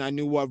little bit, and I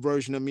knew what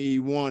version of me he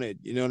wanted.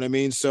 You know what I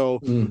mean? So,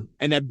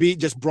 and that beat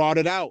just brought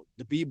it out.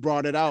 The beat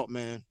brought it out,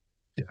 man.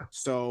 Yeah.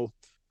 So,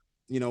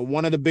 you know,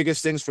 one of the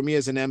biggest things for me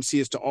as an MC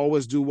is to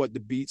always do what the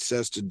beat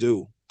says to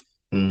do,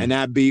 and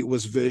that beat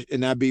was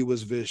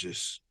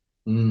vicious.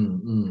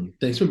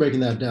 Thanks for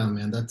breaking that down,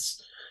 man.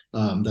 That's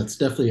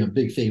definitely a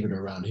big favorite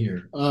around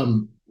here.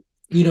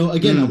 You know,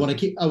 again, I want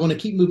to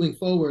keep moving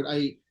forward.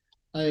 I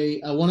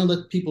want to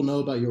let people know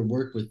about your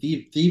work with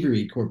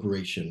Thievery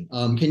Corporation.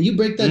 Can you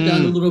break that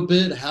down a little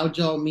bit? How'd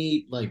y'all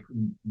meet? Like,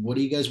 what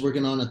are you guys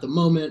working on at the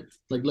moment?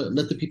 Like,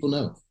 let the people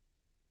know.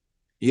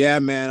 Yeah,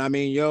 man. I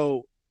mean,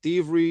 yo,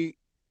 Thievery,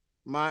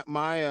 my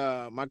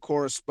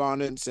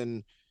correspondence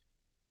and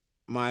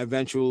my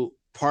eventual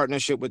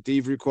partnership with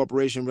Thievery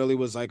Corporation really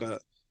was like a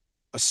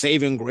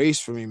saving grace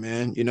for me,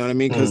 man. You know what I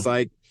mean? Because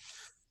like,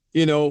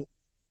 you know,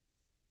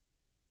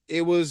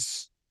 it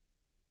was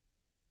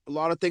a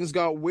lot of things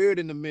got weird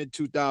in the mid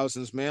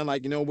 2000s, man.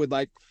 Like, you know, with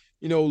like,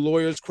 you know,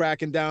 lawyers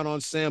cracking down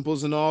on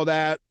samples and all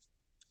that.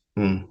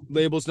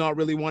 Labels not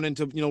really wanting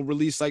to, you know,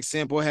 release like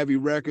sample heavy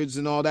records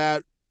and all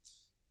that.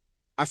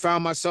 I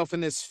found myself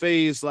in this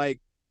phase like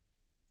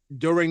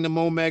during the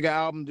Mo Mega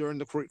album, during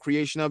the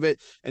creation of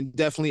it, and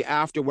definitely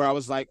after, where I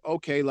was like,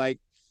 okay, like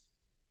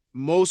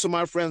most of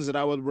my friends that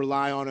I would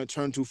rely on and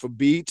turn to for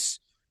beats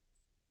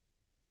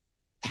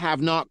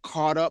have not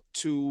caught up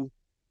to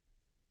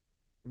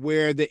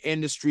where the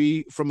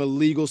industry from a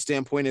legal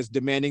standpoint is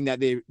demanding that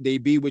they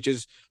be, which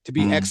is to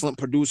be excellent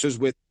producers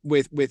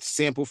with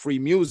sample free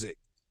music.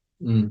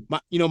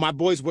 My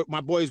boys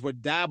were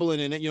dabbling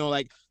in it, you know,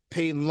 like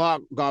Peyton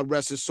Locke, God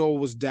rest his soul,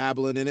 was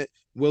dabbling in it.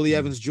 Willie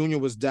Evans Jr.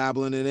 was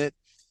dabbling in it.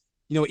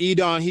 You know,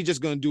 Edon, he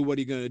just gonna do what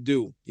he gonna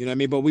do. You know what I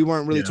mean? But we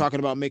weren't really talking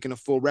about making a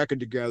full record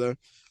together.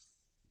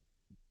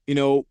 You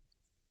know,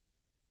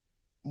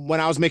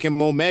 when I was making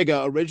Mo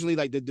Mega, originally,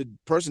 like the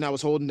person that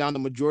was holding down the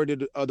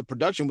majority of the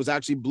production was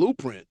actually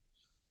Blueprint.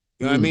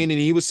 You know what I mean? And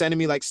he was sending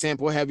me like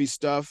sample heavy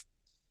stuff.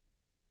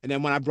 And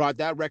then when I brought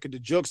that record to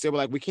Jooks, they were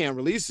like, we can't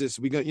release this.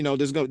 We gonna, you know,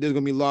 there's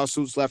gonna be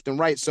lawsuits left and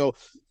right. So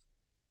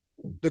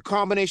the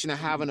combination of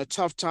having a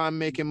tough time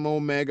making Mo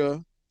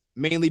Mega,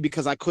 mainly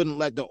because I couldn't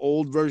let the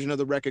old version of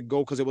the record go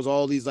because it was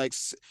all these like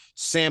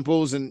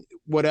samples and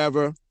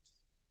whatever.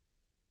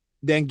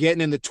 Then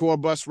getting in the tour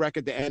bus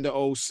record at the end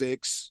of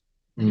 06.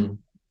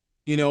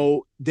 You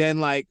know, then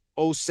like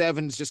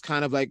 07 is just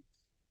kind of like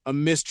a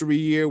mystery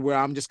year where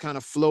I'm just kind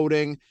of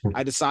floating.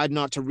 I decide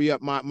not to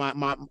re-up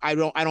I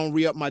don't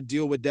re-up my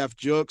deal with Def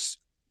Jux.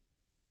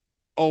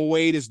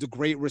 08 is the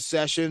Great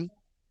Recession.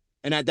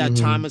 And at that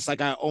time, it's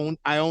like I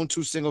own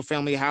 2 single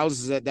family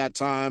houses at that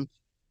time.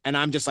 And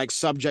I'm just like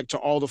subject to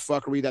all the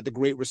fuckery that the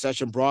Great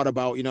Recession brought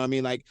about. You know what I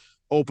mean? Like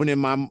opening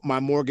my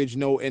mortgage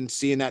note and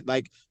seeing that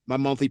like my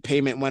monthly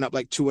payment went up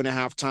like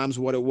 2.5 times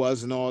what it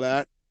was and all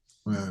that.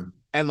 Right.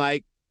 And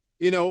like,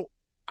 I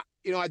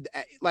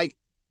like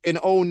in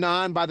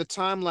 2009, by the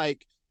time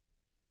like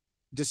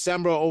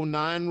December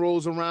 2009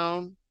 rolls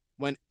around,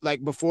 when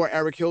like before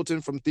Eric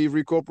Hilton from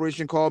Thievery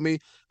Corporation called me,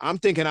 I'm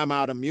thinking I'm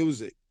out of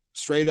music,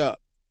 straight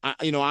up.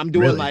 I'm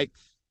doing like,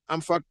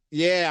 I'm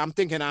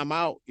thinking I'm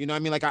out. You know what I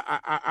mean?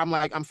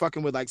 Like I'm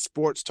fucking with like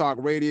sports talk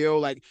radio,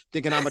 like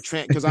thinking I'm a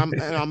trend because I'm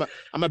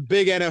a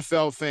big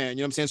NFL fan. You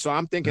know what I'm saying? So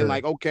I'm thinking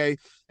like, okay,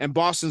 and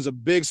Boston's a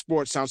big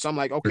sports town. So I'm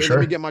like, okay, let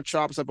me get my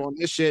chops up on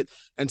this shit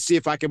and see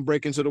if I can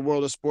break into the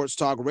world of sports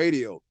talk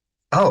radio.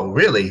 Oh,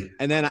 really?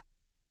 And then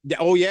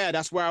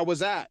that's where I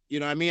was at. You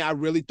know what I mean? I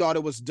really thought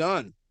it was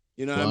done.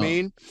 You know what I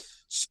mean?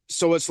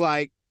 So it's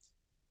like,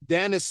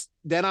 then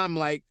I'm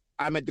like,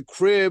 I'm at the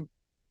crib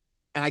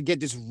and I get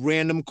this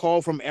random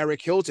call from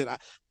Eric Hilton.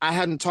 I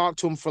hadn't talked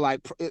to him for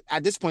like,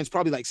 at this point, it's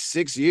probably like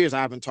 6 years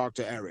I haven't talked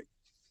to Eric.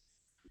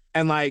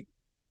 And like,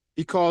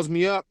 he calls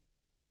me up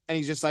and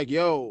he's just like,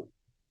 yo,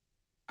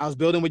 I was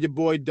building with your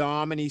boy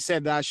Dom and he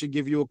said that I should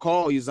give you a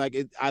call. He's like,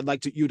 I'd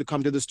like you to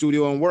come to the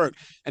studio and work.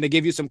 And to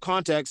give you some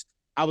context,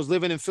 I was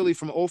living in Philly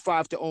from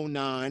 2005 to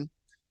 2009.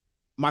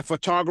 My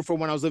photographer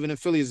when I was living in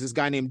Philly is this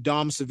guy named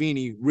Dom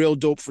Savini, real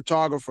dope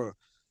photographer.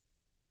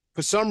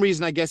 For some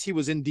reason, I guess he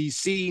was in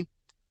DC,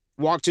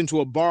 walked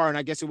into a bar, and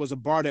I guess it was a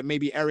bar that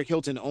maybe Eric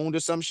Hilton owned or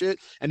some shit,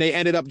 and they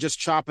ended up just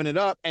chopping it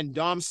up. And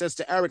Dom says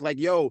to Eric, like,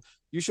 yo,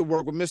 you should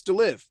work with Mr.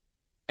 Lif.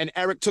 And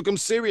Eric took him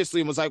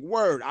seriously and was like,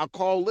 word, I'll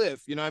call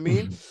Lif. You know what I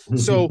mean?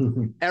 So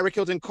Eric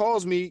Hilton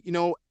calls me,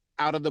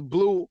 out of the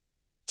blue,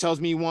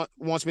 tells me he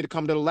wants me to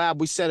come to the lab.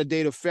 We set a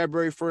date of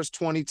February 1st,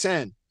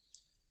 2010.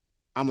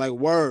 I'm like,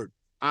 word.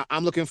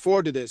 I'm looking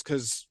forward to this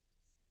because,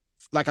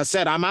 like I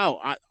said, I'm out.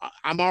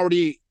 I'm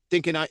already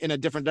thinking in a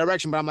different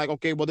direction, but I'm like,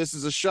 okay, well, this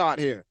is a shot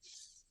here.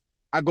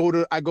 I go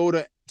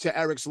to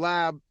Eric's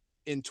lab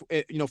in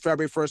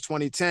February 1st,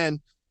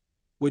 2010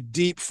 with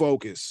deep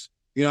focus.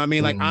 You know what I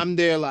mean? Like I'm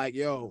there like,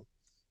 yo,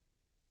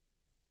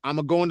 I'm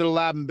gonna go into the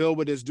lab and build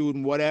with this dude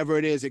and whatever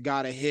it is, it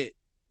gotta hit.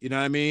 You know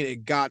what I mean?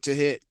 It got to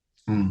hit.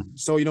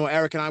 So,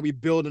 Eric and I, we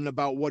building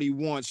about what he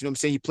wants. You know what I'm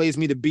saying? He plays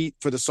me the beat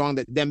for the song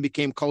that then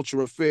became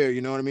Culture Affair.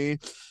 You know what I mean?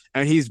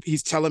 And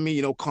he's telling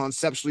me,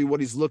 conceptually what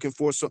he's looking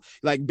for. So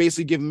like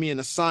basically giving me an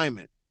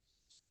assignment.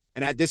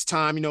 And at this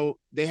time,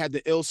 they had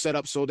the ill set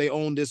up. So they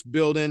owned this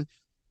building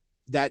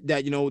that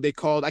they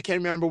called, I can't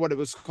remember what it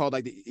was called,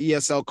 like the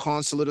ESL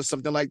Consulate or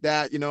something like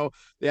that.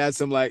 They had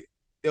some like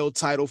ill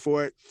title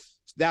for it.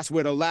 That's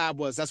where the lab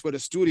was. That's where the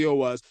studio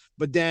was.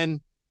 But then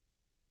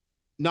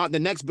not the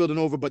next building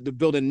over, but the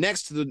building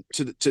next to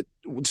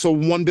so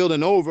one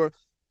building over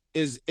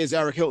is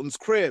Eric Hilton's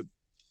crib.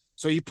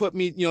 So he put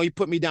me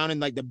down in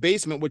like the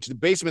basement, which the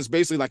basement is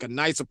basically like a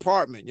nice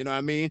apartment, you know what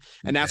I mean?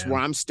 And that's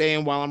where I'm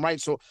staying while I'm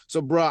writing.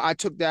 So bro, I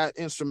took that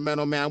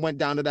instrumental, man. I went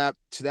down to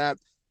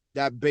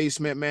that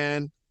basement,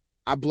 man.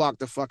 I blocked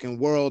the fucking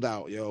world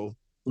out, yo.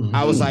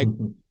 I was like,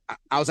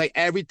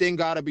 everything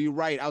gotta be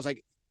right. I was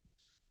like,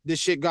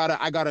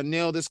 I gotta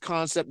nail this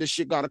concept. This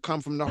shit gotta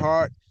come from the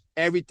heart.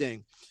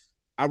 Everything.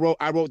 I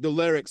wrote the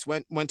lyrics,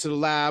 went to the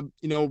lab,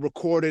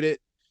 recorded it,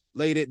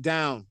 laid it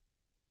down.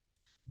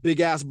 Big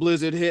ass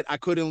blizzard hit. I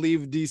couldn't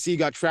leave DC,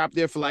 got trapped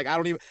there for like, I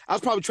was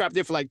probably trapped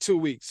there for like 2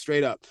 weeks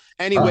straight up.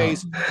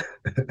 Anyways,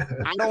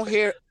 I don't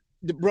hear,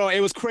 bro,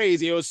 it was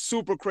crazy. It was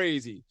super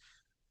crazy.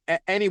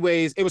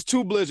 Anyways, it was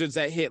 2 blizzards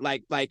that hit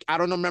like, I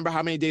don't remember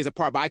how many days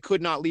apart, but I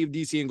could not leave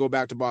DC and go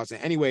back to Boston.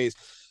 Anyways,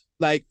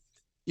 like,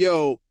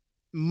 yo,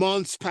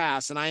 months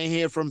pass and I ain't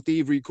hear from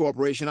Thievery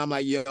Corporation. I'm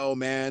like, yo,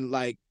 man,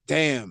 like,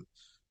 damn.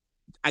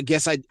 I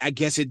guess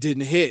it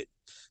didn't hit.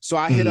 So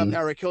I hit up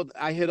Eric Hilton.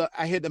 I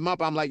hit them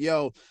up. I'm like,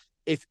 yo,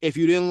 if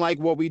you didn't like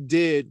what we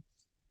did,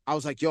 I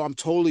was like, yo, I'm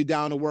totally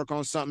down to work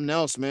on something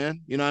else,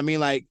 man. You know what I mean?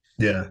 Like,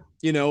 yeah,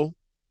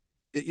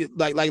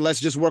 like let's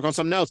just work on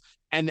something else.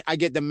 And I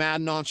get the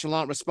mad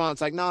nonchalant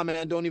response, like, nah,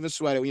 man, don't even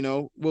sweat it.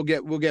 We'll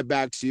get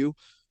back to you.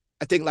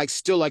 I think like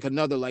still like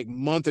another like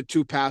month or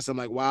 2 passed. I'm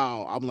like,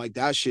 wow. I'm like,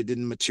 that shit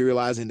didn't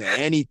materialize into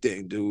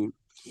anything, dude.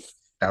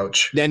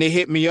 Ouch. Then they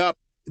hit me up.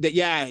 That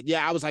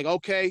I was like,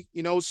 okay,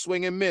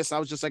 swing and miss. I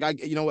was just like, I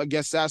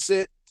guess that's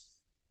it.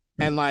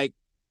 And like,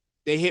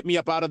 they hit me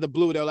up out of the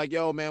blue. They're like,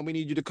 yo, man, we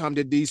need you to come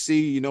to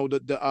DC.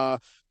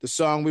 The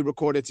song we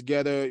recorded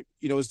together,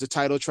 is the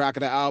title track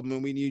of the album,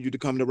 and we need you to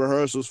come to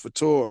rehearsals for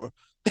tour.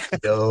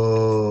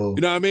 Yo,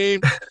 you know what I mean?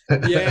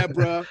 Yeah,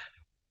 bro.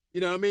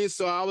 You know what I mean?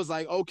 So I was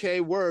like, okay,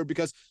 word,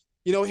 because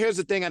here's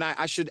the thing, and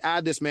I should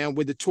add this, man,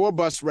 with the tour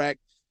bus wreck,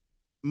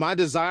 my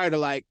desire to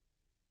like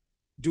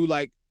do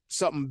like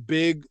something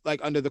big,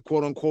 like under the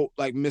quote unquote,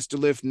 like Mr.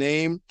 Lif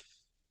name,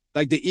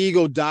 like the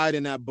ego died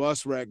in that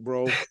bus wreck,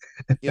 bro. You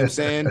know what I'm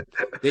saying?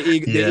 The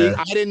ego,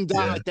 I didn't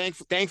die. Yeah.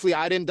 Thankfully,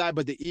 I didn't die,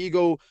 but the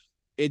ego,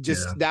 It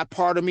just that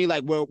part of me,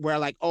 like where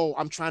like, oh,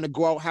 I'm trying to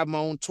go out, have my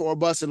own tour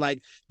bus and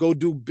like go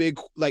do big,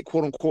 like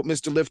quote unquote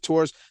Mr. Lift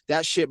tours.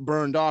 That shit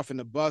burned off in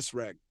the bus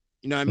wreck.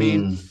 You know what I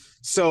mean?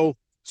 So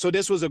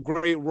this was a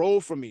great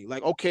role for me.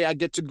 Like, okay, I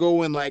get to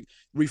go and like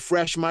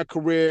refresh my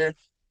career,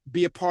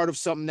 be a part of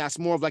something that's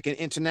more of like an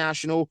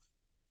international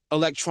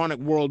electronic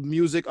world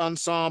music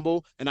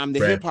ensemble, and I'm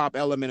the hip hop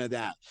element of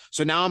that.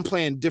 So now I'm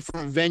playing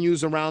different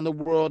venues around the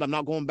world. I'm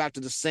not going back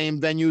to the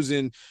same venues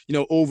in, you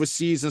know,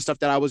 overseas and stuff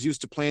that I was used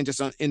to playing just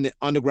in the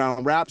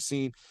underground rap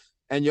scene.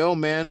 And yo,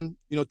 man,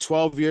 you know,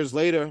 12 years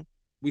later,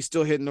 we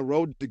still hitting the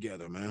road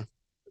together, man.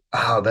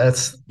 Oh,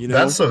 that's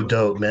so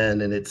dope,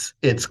 man. And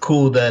it's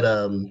cool that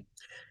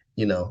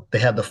you know, they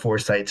had the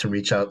foresight to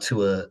reach out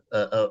to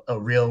a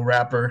real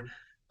rapper.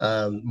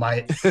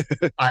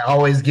 I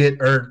always get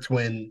irked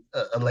when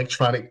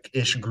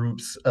electronic-ish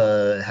groups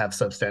have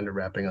substandard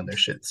rapping on their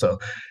shit. So,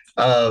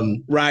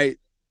 right.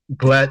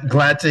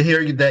 Glad to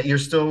hear that you're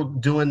still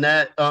doing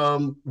that.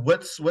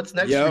 What's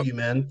next for you,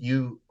 man?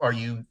 Are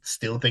you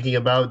still thinking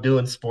about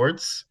doing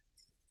sports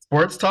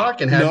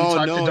talk? And have you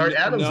talked to Dart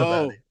Adams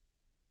about it?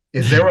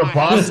 Is there a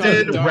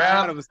Boston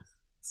rap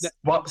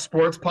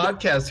sports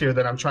podcast here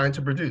that I'm trying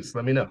to produce?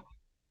 Let me know.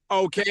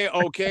 Okay.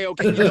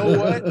 You know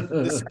what?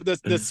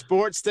 The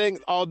sports thing,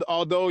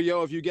 although,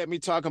 yo, if you get me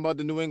talking about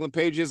the New England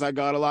Patriots, I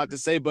got a lot to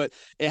say, but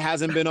it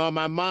hasn't been on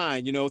my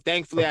mind. You know,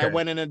 thankfully, I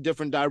went in a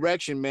different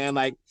direction, man.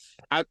 Like,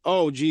 I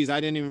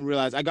didn't even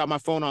realize I got my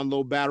phone on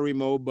low battery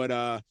mode,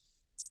 but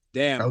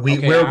damn.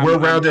 We're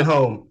rounded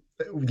home.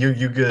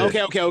 You good?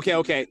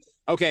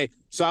 Okay.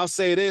 So I'll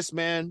say this,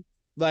 man.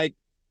 Like,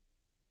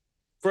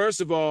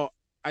 first of all,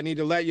 I need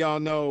to let y'all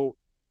know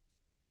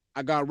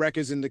I got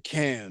records in the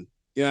can.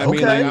 You know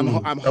what I mean?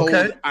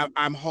 Like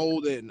I'm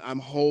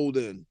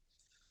holding.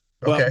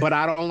 But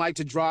I don't like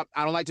to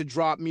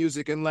drop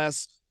music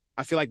unless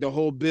I feel like the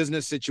whole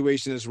business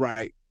situation is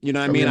right. You know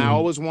what I mean? I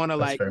always want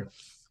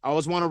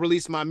to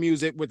release my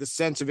music with a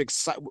sense of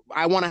excitement.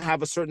 I want to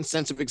have a certain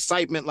sense of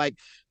excitement, like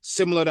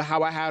similar to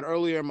how I had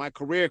earlier in my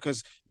career,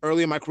 because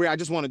early in my career, I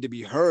just wanted to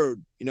be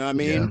heard. You know what I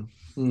mean?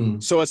 Yeah.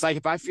 So it's like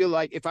if I feel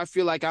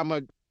like I'm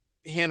a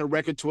hand a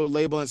record to a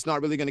label and it's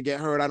not really going to get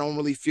heard, I don't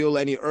really feel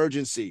any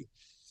urgency.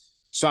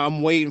 So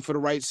I'm waiting for the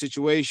right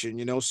situation,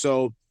 you know?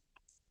 So,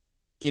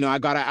 you know, I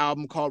got an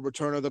album called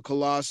Return of the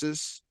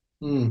Colossus.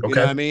 You know what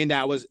I mean?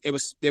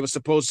 They were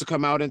supposed to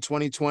come out in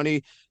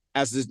 2020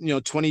 as the, you know,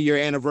 20-year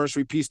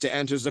anniversary piece to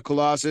Enters the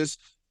Colossus.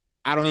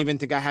 I don't even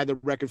think I had the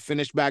record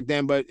finished back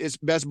then, but it's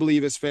best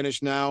believe it's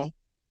finished now.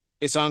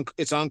 It's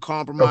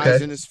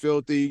uncompromised and it's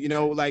filthy, you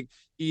know, like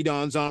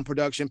Edon's on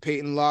production,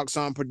 Peyton Locke's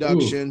on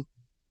production.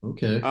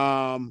 Okay.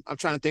 I'm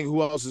trying to think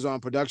who else is on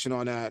production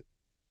on that.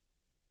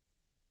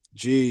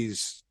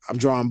 Jeez, I'm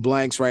drawing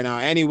blanks right now.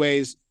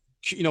 Anyways,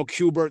 you know,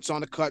 Q-Bert's on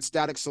the cut,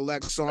 Static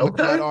Select's on the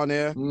cut on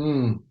there.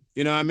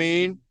 You know what I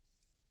mean?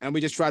 And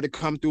we just tried to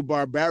come through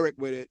barbaric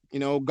with it. You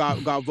know, got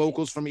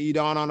vocals from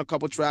Edon on a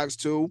couple tracks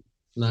too.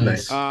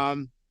 Nice.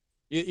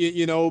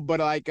 You know, but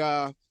like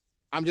I'm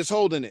just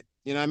holding it.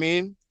 You know what I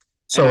mean?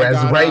 So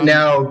right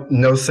now,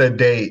 no set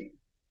date,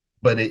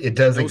 but it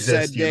does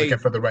exist. You're looking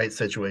for the right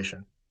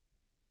situation.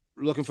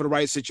 Looking for the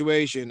right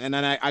situation. And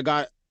then I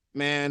got,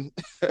 man,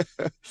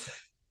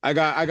 I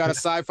got a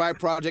sci-fi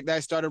project that I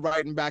started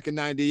writing back in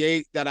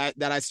 '98 that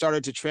I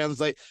started to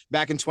translate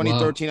back in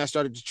 2013. Wow. I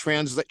started to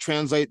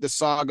translate the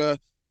saga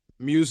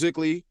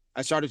musically.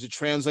 I started to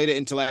translate it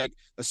into like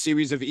a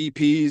series of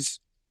EPs.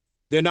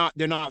 They're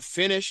not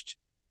finished,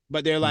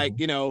 but they're like,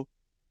 you know,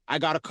 I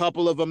got a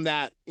couple of them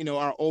that, you know,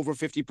 are over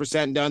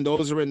 50% done.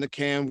 Those are in the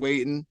can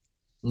waiting.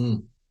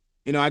 You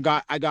know, I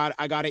got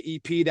an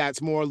EP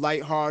that's more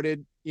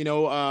lighthearted, you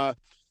know,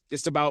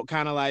 just about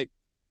kind of like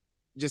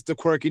just the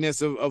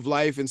quirkiness of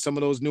life and some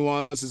of those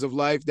nuances of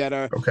life that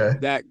are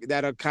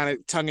that are kind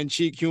of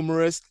tongue-in-cheek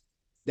humorous.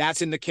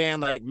 That's in the can,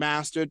 like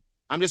mastered.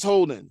 I'm just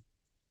holding.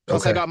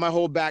 Plus, I got my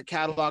whole back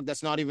catalog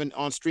that's not even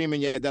on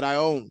streaming yet that I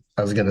own.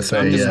 I was gonna say,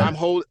 I'm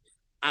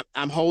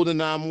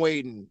holding. I'm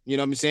waiting. You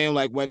know what I'm saying?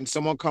 Like when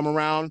someone come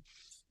around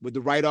with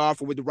the right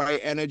offer, with the right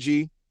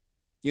energy,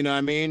 you know what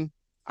I mean?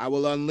 I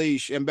will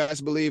unleash, and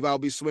best believe I'll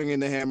be swinging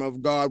the hammer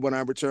of God when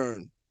I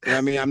return. You know what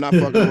I mean? I'm not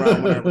fucking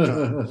around when I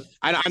return.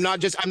 I'm not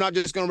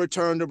just gonna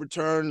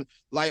return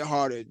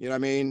lighthearted. You know what I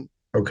mean?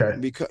 Okay.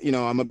 Because you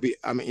know I'm gonna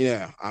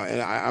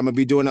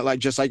be doing it like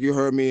just like you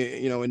heard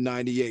me, you know, in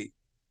 '98.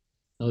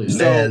 Oh yeah.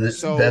 Man,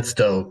 that's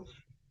dope.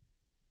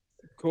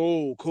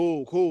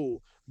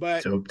 Cool.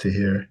 But dope to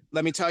hear.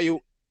 Let me tell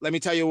you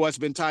what's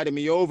been tiding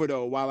me over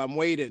though while I'm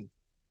waiting.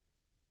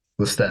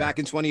 What's that? Back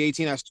in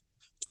 2018,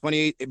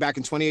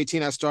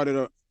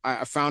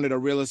 I founded a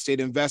real estate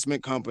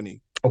investment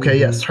company. Okay,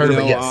 yes, heard of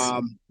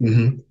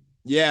it,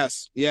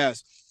 yes.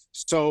 Yes.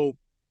 So,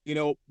 you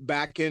know,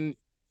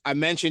 I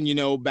mentioned, you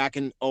know, back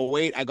in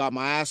 2008, I got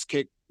my ass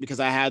kicked because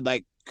I had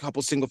like a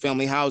couple single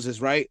family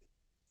houses, right?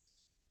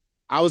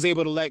 I was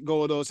able to let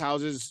go of those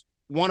houses,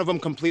 one of them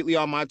completely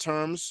on my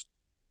terms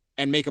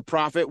and make a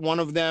profit. One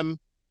of them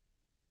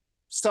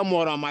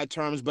somewhat on my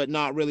terms, but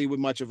not really with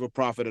much of a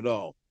profit at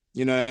all.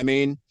 You know what I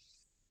mean?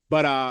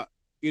 But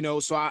you know,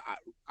 so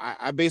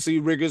I basically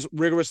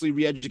rigorously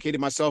re-educated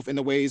myself in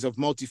the ways of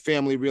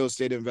multifamily real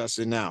estate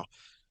investing now.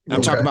 And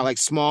I'm talking about like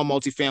small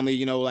multifamily,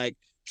 you know, like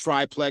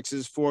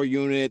triplexes, 4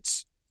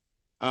 units,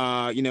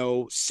 you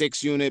know,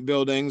 6-unit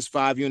buildings,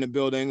 5-unit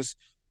buildings.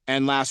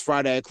 And last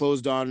Friday I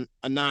closed on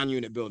a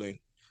 9-unit building,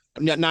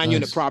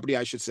 9-unit property,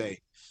 I should say,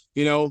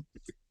 you know.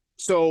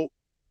 So,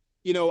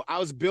 you know, I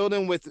was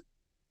building with,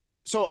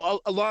 so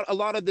a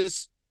lot of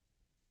this,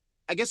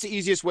 I guess the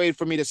easiest way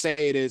for me to say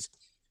it is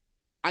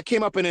I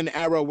came up in an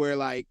era where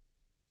like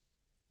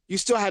you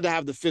still had to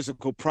have the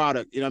physical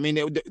product. You know what I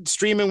mean?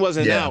 Streaming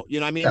wasn't out.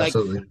 You know what I mean?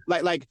 Absolutely.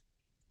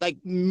 Like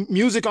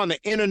music on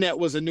the internet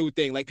was a new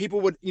thing. Like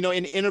people would, you know,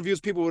 in interviews,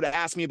 people would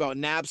ask me about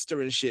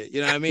Napster and shit.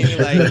 You know what I mean?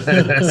 Like,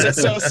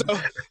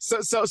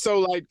 so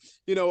like,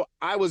 you know,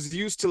 I was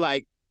used to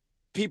like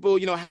people,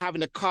 you know,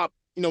 having to cop,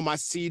 you know, my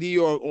CD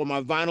or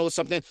my vinyl or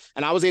something,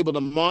 and I was able to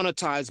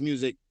monetize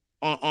music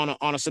on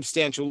a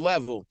substantial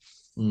level.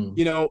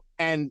 You know,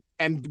 and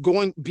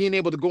being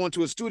able to go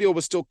into a studio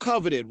was still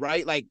coveted,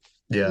 right? Like,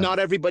 not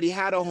everybody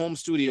had a home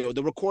studio.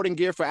 The recording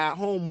gear for at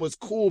home was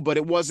cool, but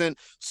it wasn't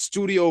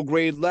studio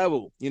grade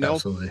level, you know.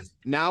 Absolutely.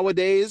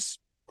 Nowadays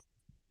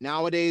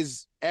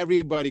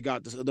everybody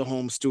got the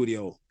home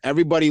studio.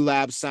 Everybody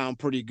labs sound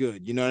pretty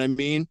good, you know what I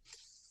mean?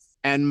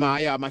 And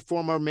my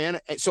former man,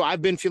 so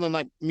I've been feeling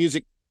like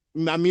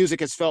my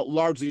music has felt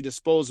largely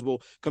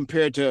disposable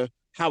compared to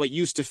how it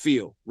used to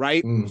feel,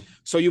 right?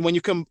 So when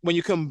you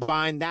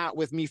combine that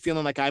with me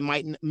feeling like I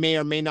may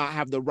or may not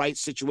have the right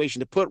situation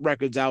to put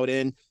records out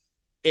in,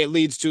 it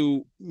leads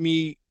to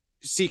me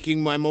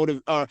seeking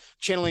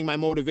channeling my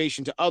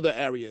motivation to other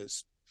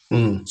areas.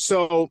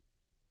 So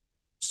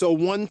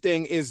one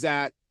thing is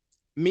that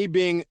me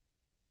being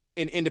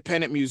an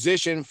independent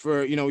musician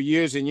for, you know,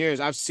 years and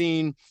years, I've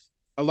seen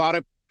a lot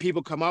of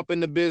people come up in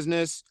the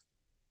business,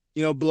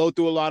 you know, blow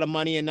through a lot of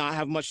money and not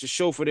have much to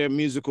show for their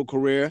musical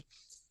career.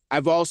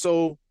 I'm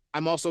also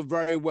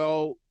very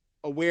well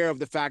aware of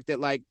the fact that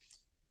like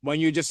when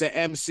you're just an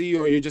MC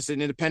or you're just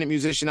an independent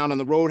musician out on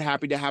the road,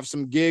 happy to have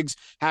some gigs,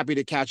 happy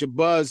to catch a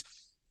buzz,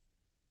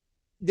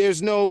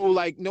 there's no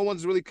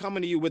one's really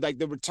coming to you with like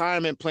the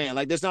retirement plan.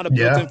 Like there's not a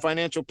built-in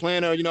financial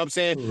planner, you know what I'm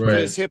saying? For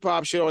this hip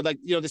hop shit or like,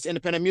 you know, this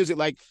independent music,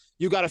 like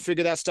you got to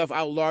figure that stuff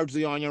out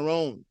largely on your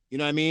own. You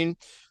know what I mean?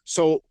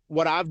 So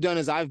what I've done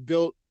is I've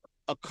built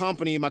a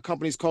company. My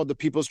company's called the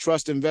People's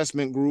Trust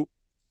Investment Group.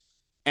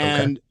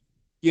 And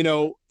you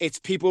know, it's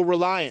people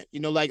reliant, you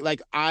know,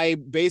 like I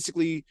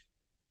basically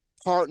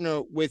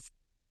partner with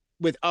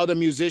other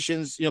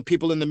musicians, you know,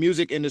 people in the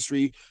music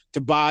industry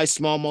to buy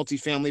small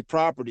multifamily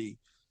property.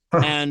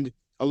 And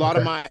a lot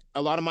of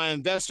my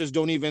investors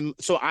don't even,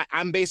 so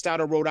I'm based out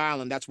of Rhode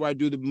Island. That's where I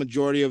do the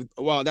majority of,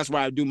 well, that's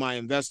where I do my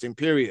investing,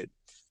 period.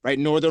 Right?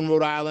 Northern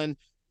Rhode Island,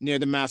 near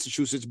the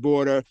Massachusetts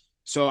border.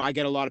 So I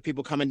get a lot of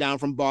people coming down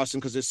from Boston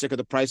because they're sick of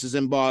the prices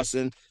in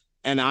Boston.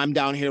 And I'm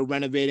down here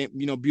renovating,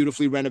 you know,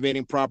 beautifully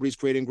renovating properties,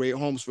 creating great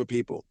homes for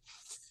people.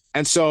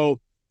 And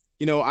so,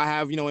 you know, I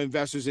have, you know,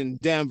 investors in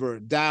Denver,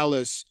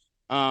 Dallas,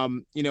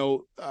 you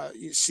know,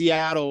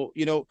 Seattle,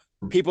 you know,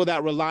 people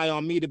that rely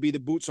on me to be the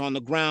boots on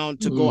the ground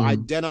to go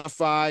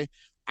identify.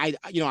 I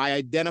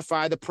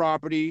identify the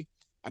property.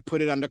 I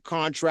put it under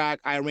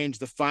contract. I arrange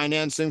the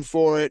financing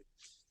for it.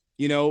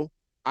 You know,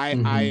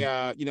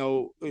 I you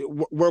know,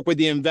 work with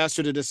the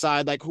investor to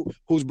decide like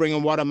who's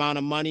bringing what amount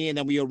of money, and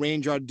then we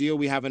arrange our deal.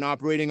 We have an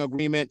operating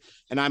agreement,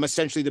 and I'm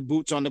essentially the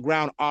boots on the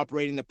ground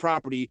operating the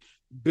property,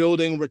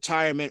 building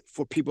retirement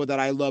for people that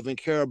I love and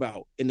care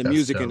about in the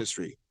music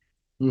industry.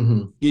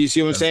 You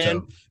see what I'm saying?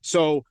 Dope.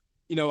 So,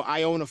 you know,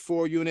 I own a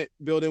 4-unit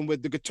building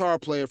with the guitar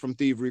player from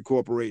Thievery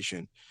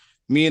Corporation.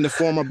 Me and the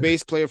former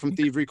bass player from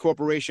Thievery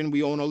Corporation,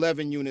 we own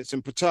 11 units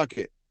in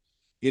Pawtucket.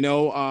 You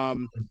know, I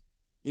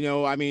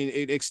mean,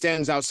 it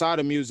extends outside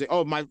of music.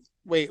 Oh,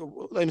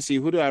 let me see.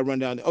 Who did I run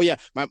down? Oh yeah,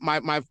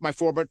 my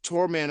former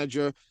tour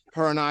manager,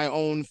 her and I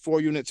own 4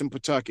 units in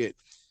Pawtucket.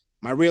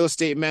 My real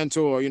estate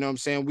mentor, you know what I'm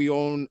saying? We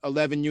own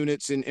 11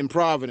 units in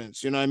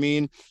Providence, you know what I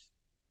mean?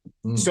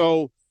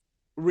 So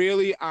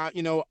really,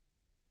 you know,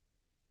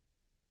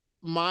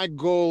 my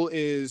goal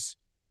is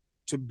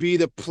to be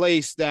the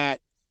place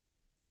that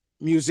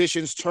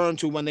musicians turn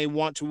to when they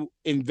want to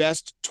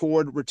invest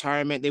toward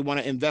retirement. They want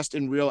to invest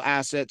in real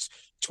assets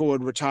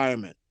toward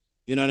retirement.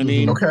 You know what I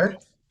mean? Okay.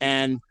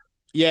 And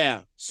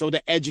yeah, so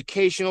the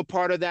educational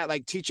part of that,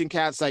 like teaching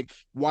cats like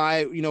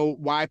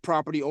why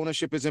property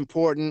ownership is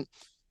important,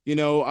 you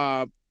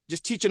know,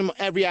 just teaching them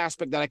every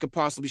aspect that I could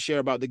possibly share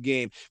about the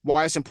game,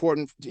 why it's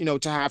important, you know,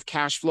 to have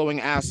cash flowing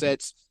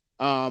assets.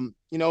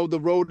 You know,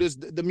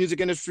 the music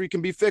industry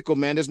can be fickle,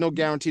 man. There's no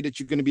guarantee that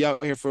you're going to be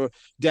out here for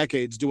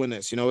decades doing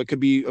this. You know, it could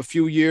be a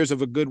few years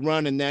of a good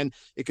run and then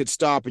it could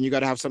stop and you got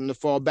to have something to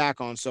fall back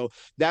on. So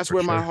that's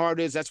where my heart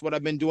is. That's what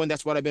I've been doing.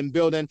 That's what I've been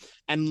building.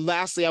 And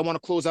lastly, I want to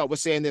close out with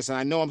saying this, and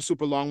I know I'm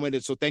super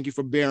long-winded, so thank you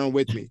for bearing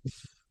with me.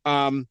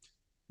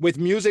 With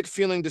music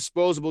feeling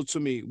disposable to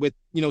me, with,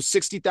 you know,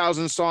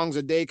 60,000 songs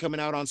a day coming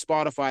out on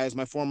Spotify, as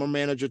my former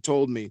manager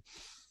told me,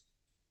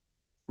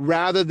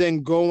 rather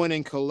than going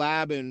and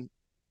collabing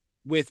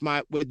with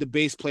the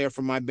bass player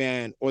from my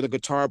band or the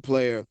guitar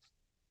player,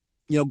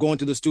 you know, going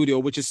to the studio,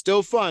 which is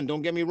still fun.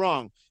 Don't get me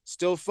wrong,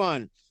 still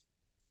fun.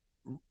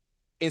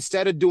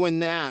 Instead of doing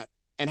that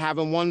and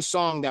having one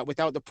song that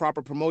without the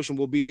proper promotion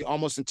will be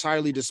almost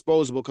entirely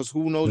disposable, because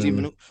who knows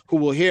even who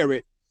will hear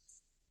it.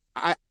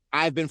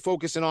 I've been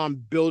focusing on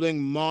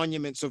building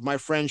monuments of my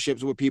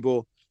friendships with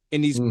people in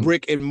these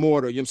brick and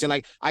mortar. You know what I'm saying?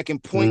 Like, I can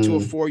point to a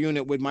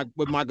 4-unit with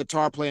my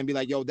guitar player and be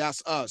like, yo,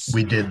 that's us.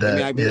 We did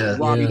that. I mean,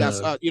 Robbie,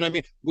 that's us. You know what I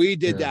mean? We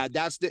did that.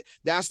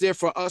 That's there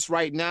for us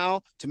right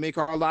now to make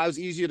our lives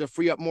easier, to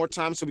free up more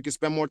time so we can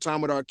spend more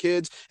time with our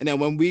kids. And then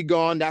when we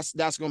gone, that's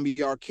going to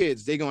be our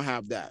kids. They're going to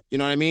have that. You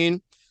know what I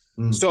mean?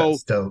 So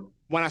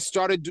when I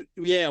started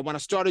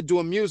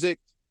doing music,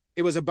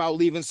 it was about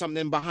leaving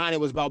something behind. It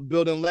was about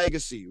building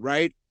legacy,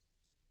 right?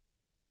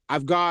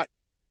 I've got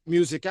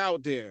music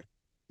out there.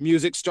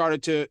 Music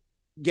started to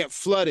get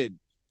flooded.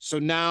 So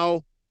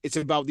now it's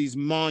about these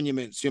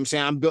monuments. You know what I'm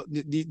saying? I'm built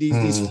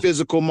these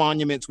physical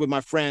monuments with my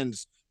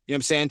friends, you know what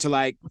I'm saying? To,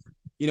 like,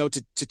 you know,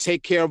 to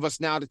take care of us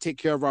now, to take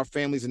care of our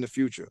families in the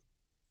future.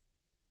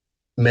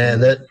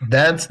 Man,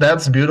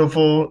 that's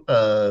beautiful.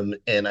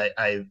 And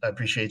I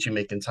appreciate you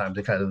making time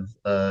to kind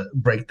of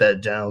break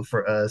that down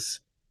for us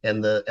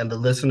and the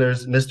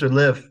listeners. Mr.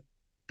 Lif,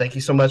 thank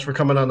you so much for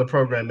coming on the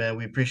program, man.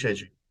 We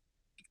appreciate you.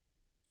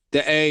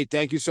 Hey,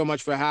 thank you so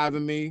much for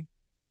having me.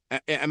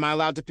 Am I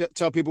allowed to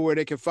tell people where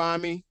they can find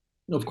me?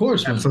 Of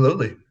course, man.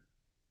 Absolutely.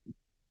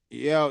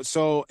 Yeah,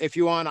 so if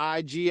you're on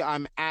IG,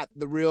 I'm at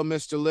the real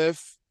Mr.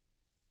 Lif.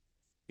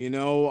 You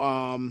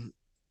know,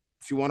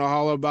 if you want to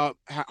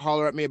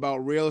holler at me about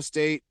real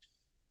estate,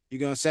 you're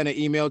gonna send an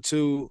email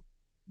to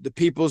the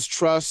People's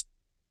Trust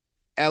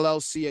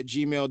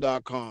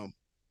LLC@gmail.com.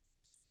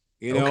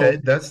 You know, okay,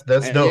 that's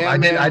dope. Yeah,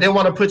 I didn't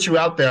want to put you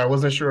out there. I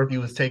wasn't sure if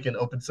you was taking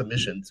open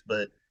submissions,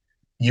 but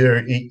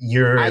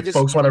if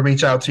folks want to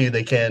reach out to you,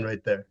 they can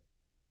right there.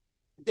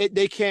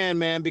 They can,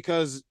 man,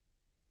 because,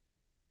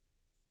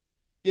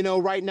 you know,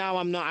 right now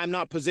I'm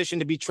not positioned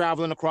to be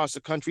traveling across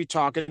the country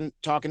talking,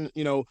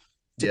 you know,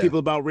 to people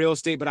about real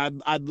estate, but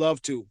I'd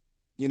love to,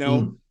 you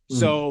know.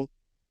 So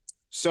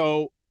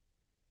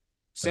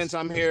since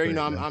I'm here, you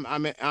know,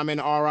 I'm in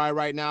RI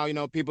right now, you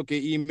know, people can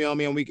email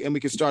me and we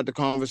can start the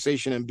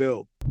conversation and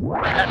build.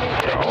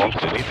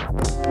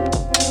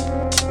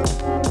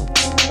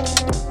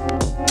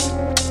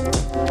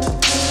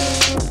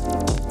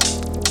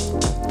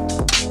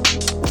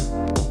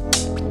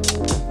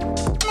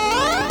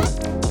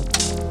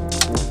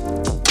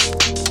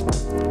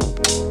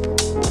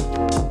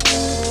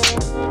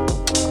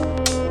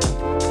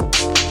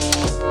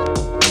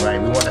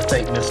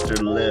 Thank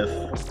Mr. Lif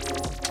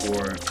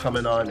for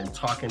coming on and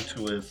talking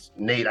to us.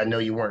 Nate, I know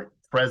you weren't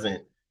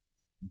present,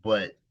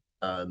 but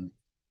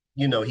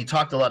you know, he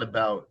talked a lot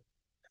about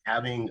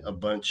having a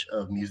bunch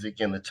of music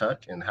in the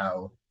tuck and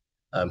how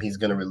he's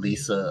going to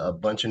release a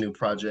bunch of new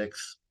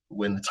projects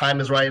when the time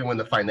is right and when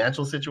the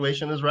financial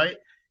situation is right.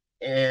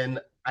 And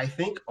I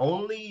think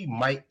only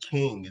Mike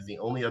King is the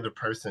only other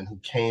person who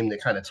came to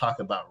kind of talk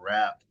about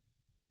rap,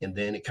 and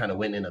then it kind of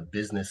went in a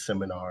business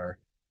seminar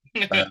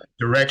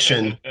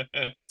direction.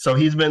 So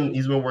he's been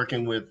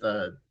working with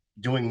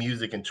doing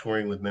music and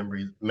touring with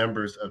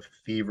members of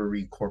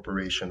Thievery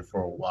Corporation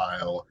for a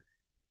while,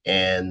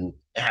 and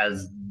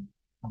has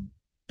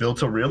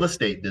built a real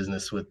estate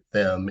business with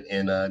them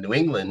in New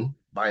England,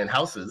 buying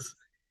houses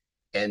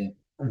and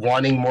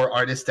wanting more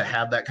artists to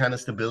have that kind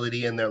of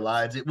stability in their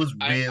lives. It was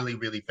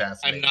really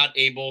fascinating. I'm not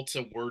able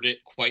to word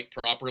it quite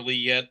properly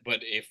yet,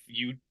 but if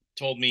you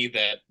told me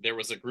that there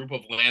was a group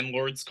of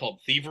landlords called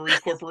Thievery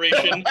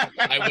Corporation,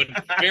 I would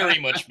very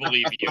much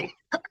believe you.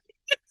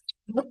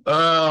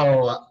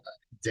 Oh,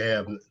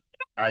 damn.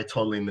 I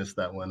totally missed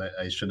that one.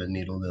 I should have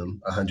needled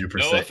him 100%.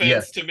 No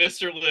offense to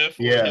Mr. Lif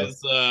or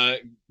his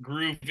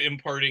groove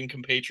imparting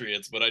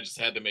compatriots, but I just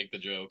had to make the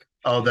joke.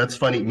 Oh, that's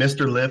funny.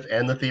 Mr. Lif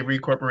and the Thievery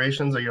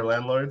Corporations are your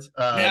landlords?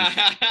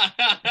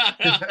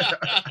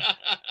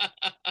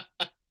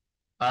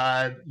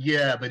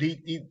 Yeah, but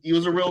he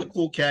was a real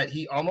cool cat.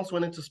 He almost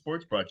went into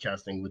sports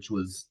broadcasting, which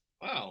was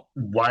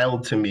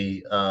wild to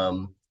me,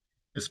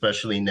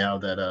 especially now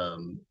that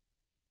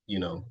you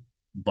know,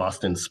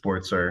 Boston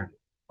sports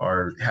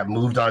have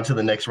moved on to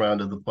the next round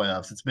of the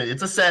playoffs.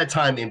 It's a sad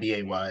time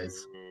NBA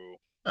wise.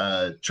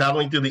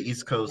 Traveling through the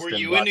East Coast. Were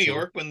you in New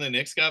York when the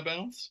Knicks got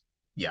bounced?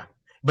 Yeah,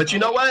 but you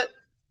know what?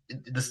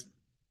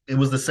 It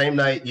was the same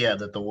night,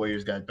 that the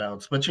Warriors got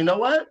bounced. But you know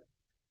what?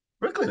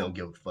 Brooklyn don't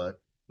give a fuck.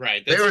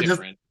 Right, that's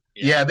different.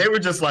 They were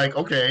just like,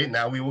 okay,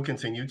 now we will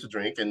continue to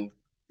drink and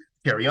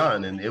carry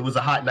on. And it was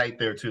a hot night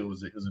there too.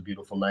 It was a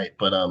beautiful night.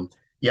 But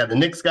the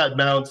Knicks got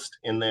bounced,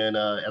 and then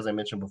as I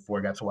mentioned before,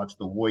 I got to watch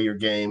the Warrior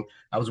game.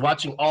 I was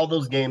watching all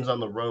those games on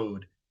the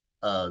road.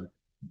 On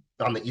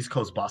the East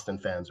Coast, Boston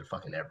fans are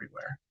fucking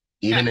everywhere.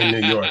 Even in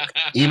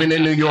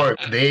New York,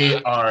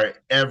 they are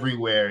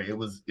everywhere. It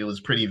was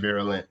pretty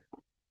virulent.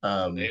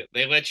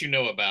 They let you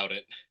know about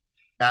it.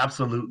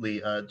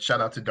 Absolutely. Shout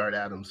out to Dart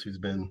Adams, who's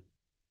been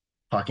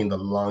talking the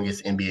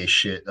longest NBA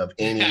shit of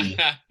any.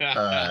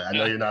 I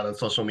know you're not on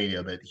social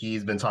media, but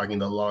he's been talking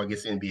the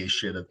longest NBA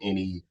shit of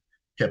any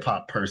hip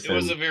hop person. It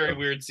was a very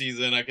weird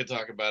season. I could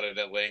talk about it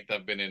at length.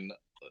 I've been in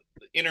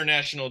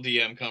international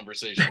DM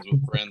conversations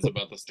with friends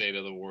about the state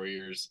of the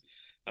Warriors.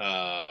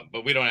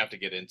 But we don't have to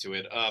get into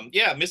it.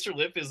 Yeah, Mr.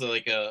 Lif is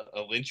like a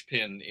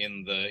linchpin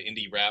in the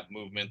indie rap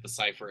movement, the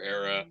Cypher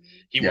era.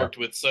 He worked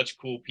with such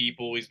cool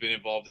people. He's been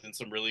involved in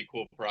some really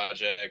cool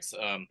projects.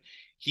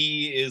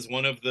 He is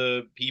one of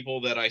the people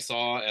that I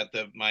saw at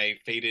my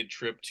fated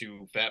trip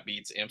to Fat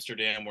Beats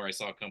Amsterdam, where I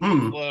saw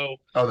Company Flow.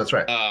 Oh, that's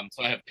right.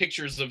 So I have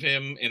pictures of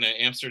him in an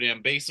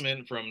Amsterdam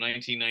basement from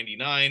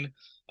 1999.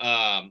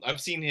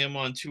 I've seen him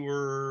on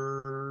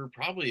tour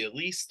probably at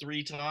least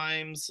 3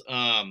 times.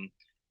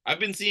 I've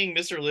been seeing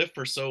Mr. Lif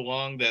for so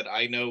long that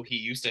I know he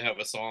used to have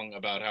a song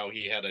about how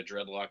he had a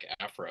dreadlock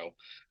afro.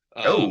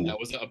 That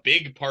was a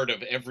big part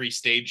of every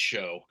stage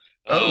show.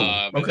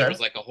 And there was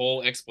like a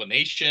whole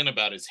explanation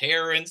about his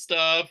hair and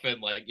stuff.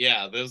 And like,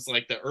 yeah, there's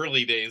like the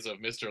early days of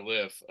Mr.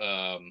 Lif.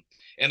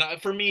 And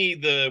for me,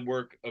 the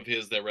work of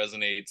his that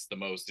resonates the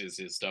most is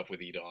his stuff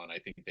with Edon. I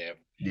think they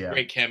have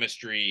great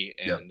chemistry.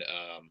 And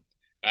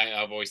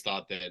I've always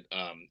thought that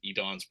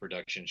Edon's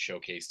production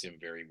showcased him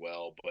very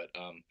well. But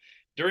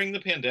during the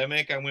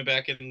pandemic, I went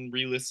back and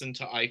re-listened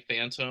to I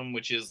Phantom,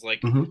 which is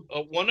like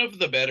one of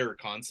the better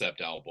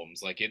concept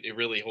albums. Like it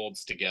really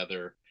holds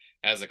together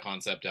as a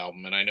concept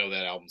album, and I know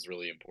that album's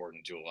really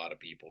important to a lot of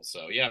people.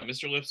 So yeah,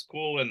 Mr. Lif's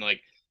cool, and like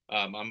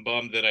I'm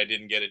bummed that I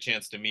didn't get a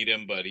chance to meet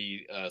him, but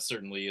he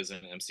certainly is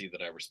an MC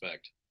that I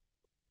respect.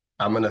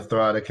 I'm gonna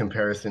throw out a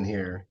comparison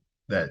here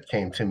that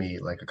came to me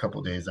like a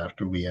couple days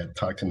after we had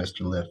talked to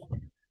Mr. Lif.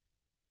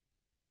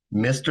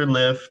 Mr.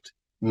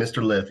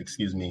 Lif,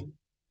 excuse me.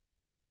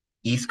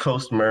 East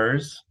Coast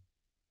Murs,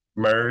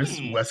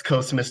 West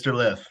Coast Mr.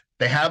 Lif.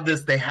 They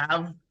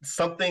have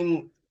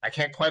something, I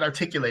can't quite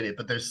articulate it,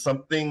 but there's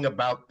something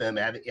about them,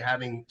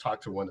 having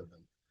talked to one of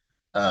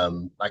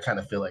them. I kind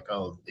of feel like,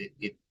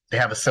 they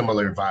have a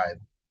similar vibe.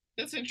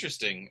 That's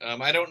interesting.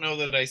 I don't know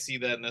that I see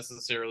that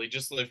necessarily.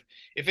 Just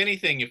if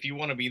anything, if you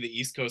want to be the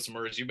East Coast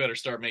Murs, you better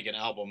start making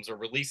albums or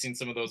releasing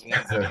some of those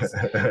ones that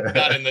he's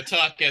got in the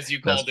tuck, as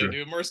you called it.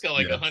 Dude, Murs got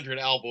like 100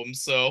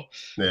 albums, so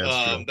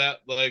that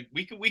like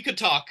we could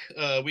talk.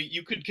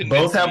 You could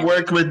both have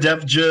worked with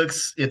Def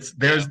Jux.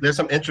 There's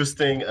some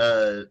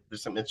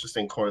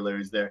interesting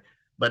corollaries there.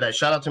 But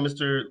shout out to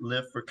Mr.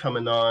 Lif for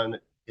coming on.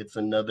 It's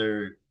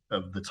another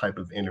of the type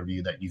of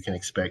interview that you can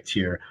expect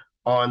here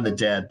on the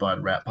Dad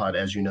Bod Rap Pod.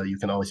 As you know, you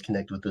can always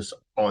connect with us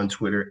on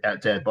Twitter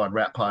at Dad Bod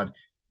Rap Pod.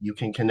 You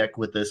can connect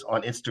with us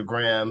on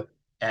Instagram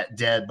at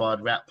Dad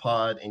Bod Rap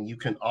Pod. And you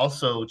can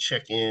also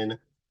check in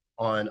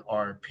on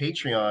our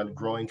Patreon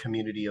growing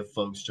community of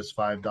folks. Just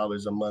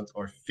 $5 a month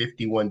or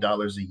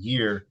 $51 a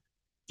year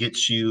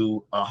gets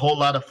you a whole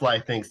lot of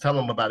fly things. Tell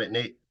them about it,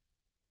 Nate.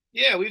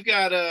 Yeah, we've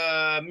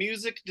got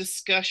music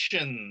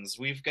discussions.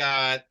 We've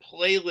got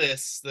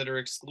playlists that are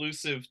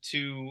exclusive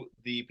to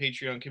the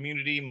Patreon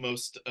community,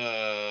 most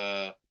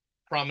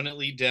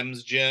prominently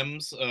Dems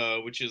Gems,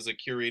 which is a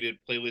curated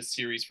playlist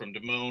series from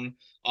Damone,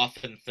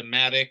 often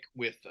thematic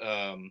with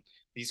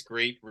these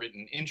great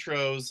written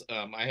intros.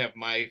 I have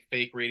my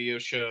fake radio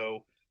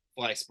show,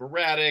 Fly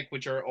Sporadic,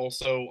 which are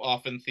also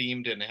often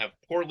themed and have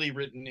poorly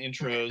written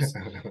intros.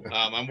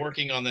 I'm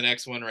working on the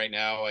next one right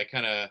now.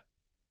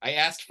 I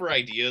asked for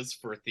ideas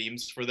for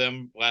themes for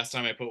them last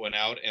time I put one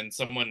out, and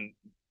someone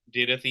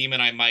did a theme,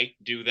 and I might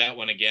do that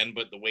one again,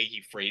 but the way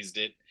he phrased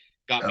it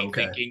got me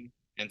thinking,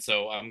 and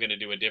so I'm going to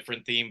do a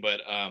different theme.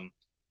 But I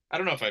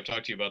don't know if I've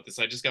talked to you about this.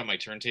 I just got my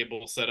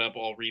turntable set up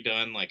all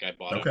redone. Like I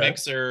bought a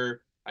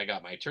mixer, I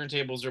got my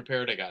turntables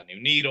repaired, I got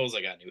new needles,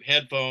 I got new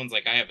headphones,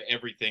 like I have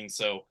everything.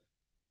 So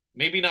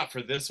maybe not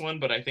for this one,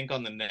 but I think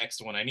on the next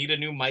one, I need a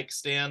new mic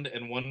stand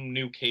and one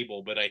new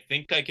cable, but I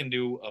think I can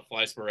do a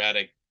Fly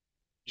Sporadic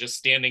just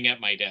standing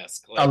at my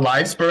desk. Like, a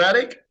live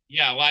sporadic?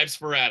 Yeah, live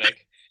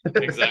sporadic.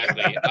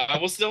 Exactly. I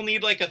will still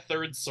need like a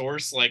third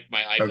source, like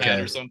my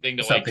iPad or something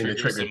to trigger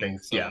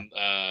some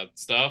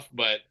stuff.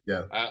 But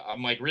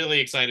I'm like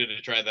really excited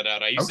to try that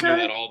out. I used to do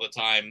that all the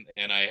time,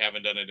 and I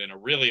haven't done it in a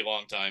really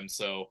long time.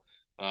 So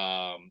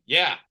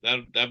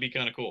that'd be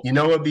kind of cool. You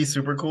know what'd be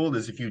super cool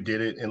is if you did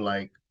it in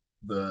like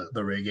the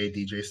reggae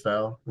DJ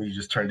style, where you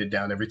just turned it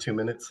down every 2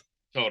 minutes.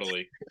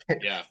 Totally.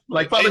 Yeah.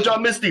 Like Father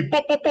John Misty.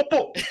 Bo, bo, bo,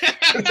 bo.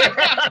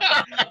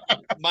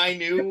 My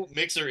new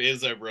mixer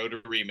is a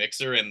rotary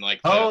mixer, and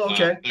like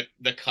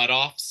the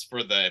cutoffs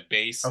for the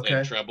bass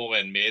and treble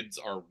and mids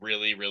are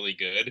really, really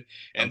good.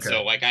 And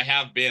so like I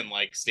have been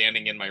like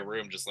standing in my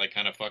room just like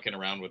kind of fucking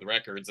around with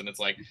records, and it's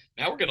like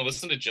now we're gonna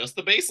listen to just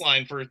the bass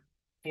line for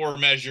 4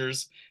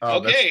 measures.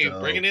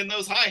 Bringing in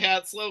those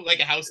hi-hats slow like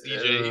a house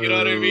DJ. You know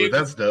what I mean?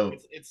 That's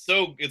dope. It's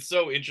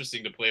so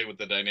interesting to play with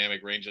the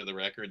dynamic range of the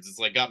records. It's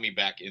like got me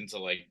back into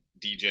like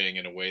DJing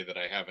in a way that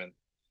I haven't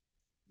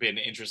been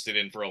interested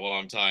in for a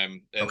long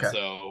time. And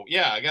so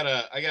I got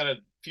a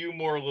few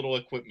more little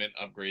equipment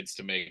upgrades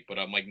to make, but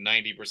I'm like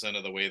 90%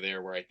 of the way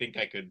there, where I think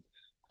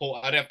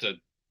I'd have to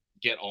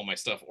get all my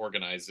stuff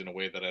organized in a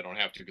way that I don't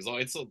have to, because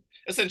it's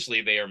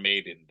essentially they are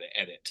made in the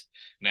edit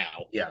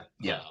now. Yeah.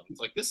 It's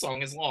like, this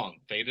song is long,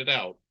 fade it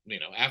out,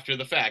 after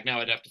the fact.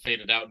 Now I'd have to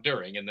fade it out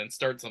during and then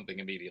start something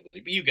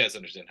immediately. But you guys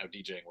understand how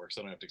DJing works,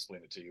 so I don't have to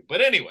explain it to you.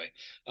 But anyway,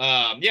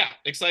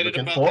 excited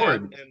Looking about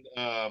forward. that,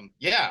 and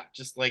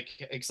just like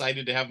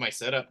excited to have my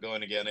setup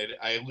going again.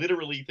 I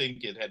literally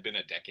think it had been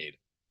a decade.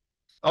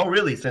 Oh,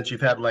 really? Since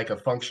you've had like a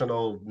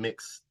functional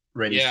mix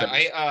ready? Yeah,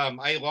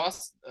 I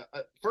lost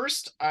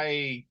first.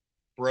 I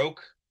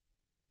broke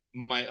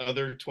my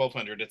other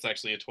 1200. It's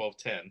actually a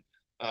 1210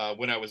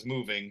 when I was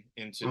moving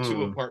into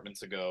 2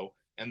 apartments ago,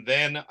 and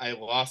then I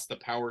lost the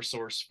power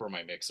source for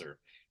my mixer.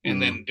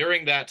 And then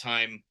during that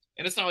time,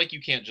 and it's not like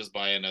you can't just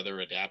buy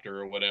another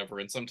adapter or whatever,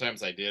 and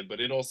sometimes I did, but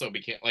it also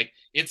became like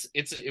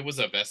it was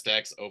a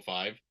Vestax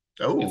 05.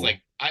 Oh, it's like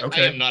I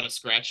am not a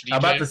scratch DJ. I'm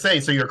about to say,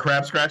 so you're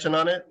crab scratching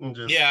on it? And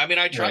just, yeah, I mean,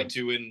 I tried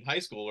to in high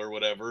school or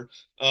whatever,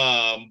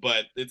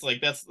 but it's like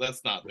that's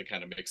not the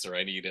kind of mixer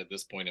I need at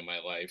this point in my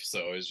life.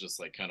 So it's just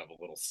like kind of a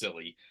little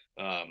silly.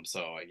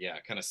 So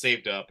kind of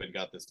saved up and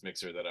got this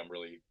mixer that I'm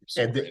really.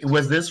 And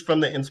was this from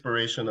the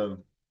inspiration of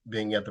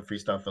being at the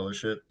Freestyle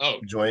Fellowship? Oh,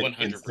 joint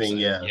 100%.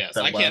 Yes,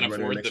 I can't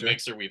afford the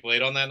mixer we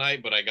played on that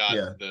night, but I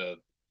got the.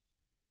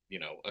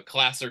 A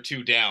class or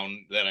two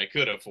down that I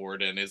could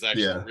afford, and is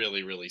actually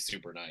really, really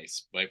super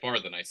nice. By far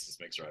the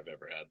nicest mixer I've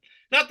ever had.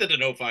 Not that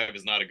an 05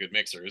 is not a good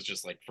mixer. It's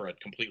just like for a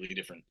completely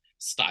different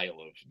style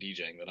of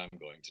DJing that I'm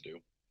going to do.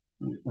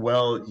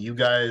 Well, you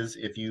guys,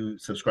 if you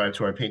subscribe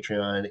to our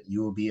Patreon,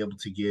 you will be able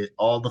to get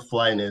all the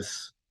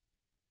flyness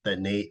that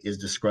Nate is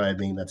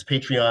describing. That's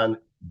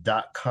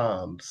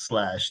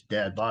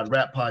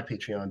patreon.com/dadbodrappod,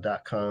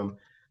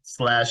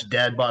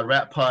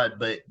 patreon.com/dadbodrappod.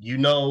 But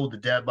the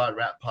Dad Bod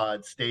Rap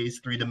Pod stays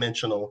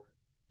 3-dimensional,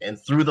 and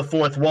through the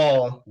fourth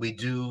wall we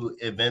do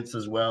events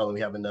as well. And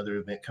we have another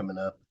event coming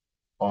up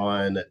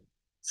on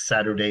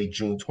Saturday,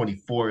 June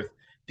 24th,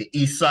 the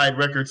East Side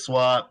Record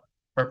Swap.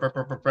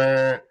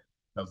 That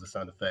was the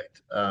sound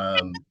effect.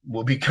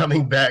 We'll be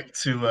coming back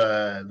to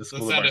the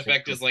school. The sound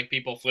effect is like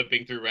people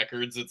flipping through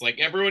records. It's like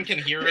everyone can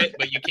hear it,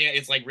 but you can't.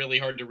 It's like really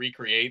hard to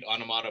recreate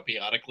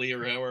onomatopoeically,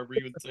 or however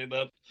you would say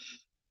that.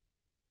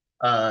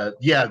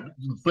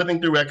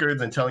 Flipping through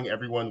records and telling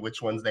everyone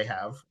which ones they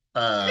have.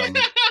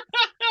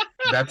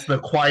 That's the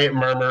quiet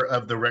murmur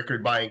of the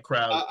record buying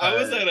crowd. I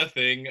was at a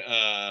thing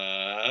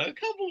a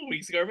couple of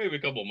weeks ago, or maybe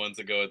a couple of months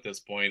ago at this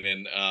point,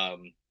 and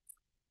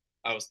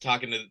I was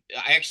talking to.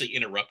 I actually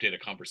interrupted a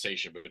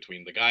conversation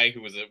between the guy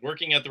who was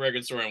working at the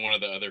record store and one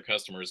of the other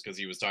customers, because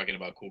he was talking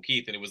about Kool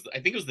Keith, and I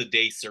think it was the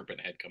day Serpent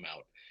had come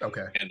out.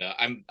 Okay. And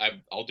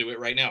I'll do it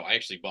right now. I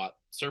actually bought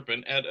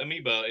Serpent at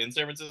Amoeba in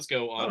San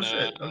Francisco on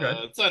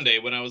Sunday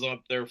when I was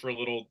up there for a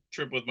little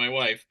trip with my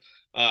wife,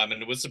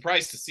 and was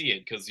surprised to see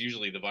it, because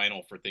usually the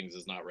vinyl for things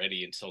is not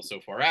ready until so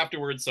far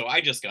afterwards. So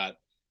I just got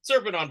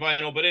Serpent on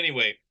vinyl. But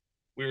anyway,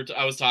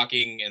 I was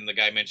talking, and the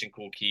guy mentioned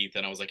Kool Keith,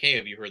 and I was like, "Hey,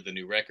 have you heard the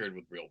new record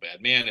with Real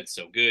Bad Man? It's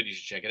so good. You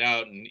should check it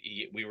out." And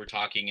we were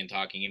talking, and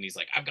he's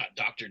like, "I've got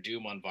Dr.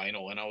 Doom on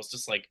vinyl," and I was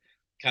just like,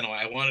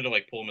 I wanted to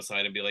like pull him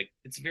aside and be like,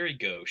 "It's very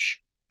gauche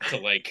to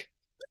like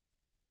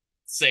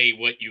say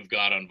what you've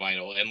got on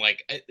vinyl," and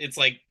like it's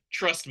like,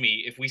 trust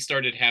me, if we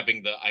started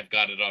having the "I've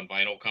got it on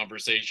vinyl"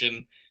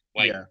 conversation,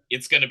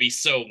 it's gonna be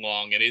so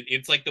long, and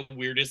it's like the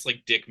weirdest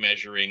like dick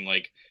measuring,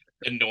 like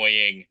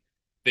annoying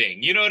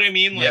thing. You know what I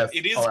mean? Like,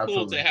 it is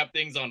cool to have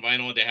things on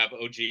vinyl and to have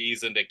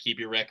OGs and to keep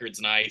your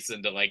records nice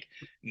and to like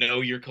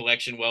know your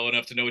collection well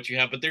enough to know what you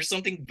have. But there's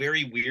something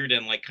very weird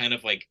and like kind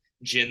of like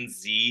Gen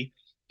Z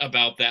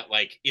about that.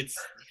 Like, it's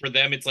for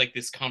them, it's like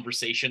this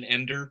conversation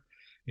ender.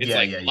 It's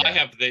I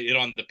have it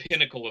on the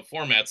pinnacle of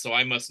format, so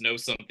I must know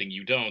something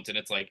you don't. And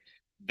it's like,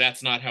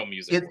 that's not how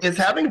music works. Is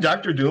having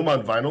Dr. Doom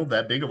on vinyl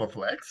that big of a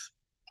flex?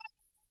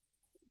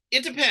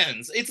 It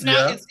depends. It's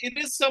not. It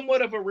is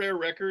somewhat of a rare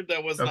record.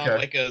 That was not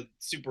like a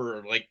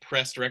super like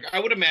pressed record. I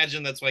would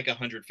imagine that's like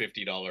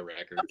 $150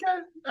 record. Okay.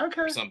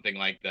 Or something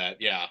like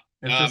that. Yeah.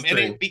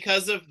 And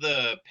because of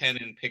the pen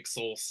and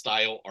pixel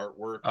style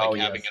artwork, like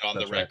having it on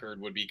the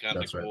record would be kind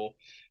of cool.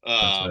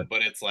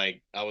 But it's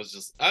like, I was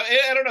just,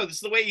 I don't know. This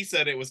is the way he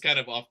said it was kind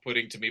of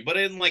off-putting to me, but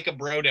in like a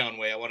bro down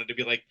way. I wanted to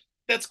be like,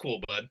 that's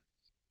cool, bud.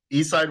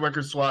 Eastside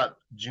Record Swap,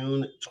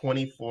 June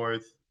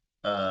 24th.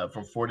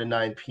 From 4 to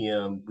 9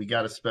 p.m. We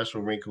got a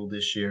special wrinkle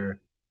this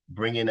year,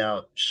 bringing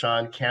out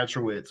Sean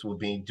Kantrowitz. Will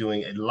be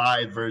doing a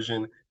live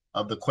version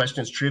of the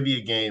Questions Trivia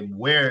game,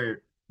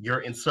 where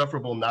your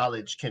insufferable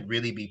knowledge can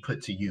really be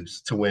put to use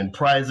to win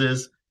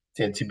prizes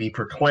and to be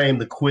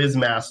proclaimed the quiz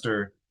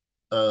master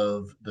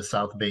of the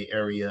South Bay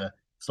area.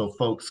 So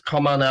folks,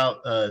 come on out,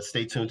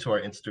 stay tuned to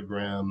our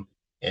Instagram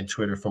and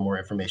Twitter for more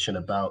information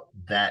about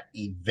that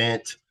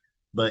event.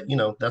 But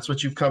that's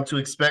what you've come to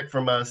expect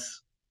from us.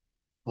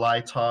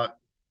 Fly talk,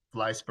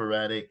 fly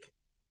sporadic,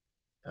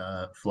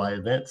 fly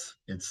events.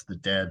 It's the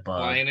Dad Bod.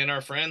 Flying in our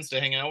friends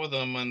to hang out with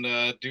them and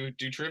do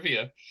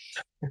trivia.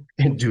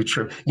 And do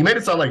trivia. You made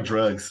it sound like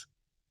drugs.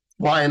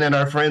 Flying in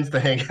our friends to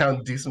hang out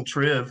and do some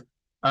triv.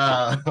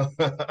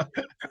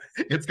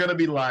 It's gonna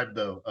be live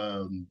though.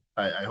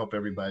 I hope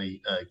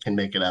everybody can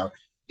make it out.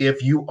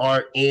 If you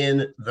are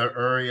in the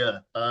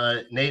area,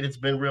 Nate, it's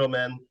been real,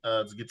 man.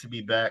 It's good to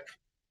be back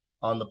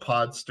on the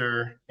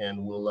Podster,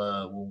 and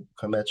we'll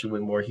come at you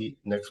with more heat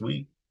next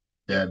week.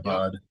 Dad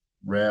Bod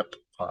Rap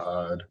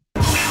Pod.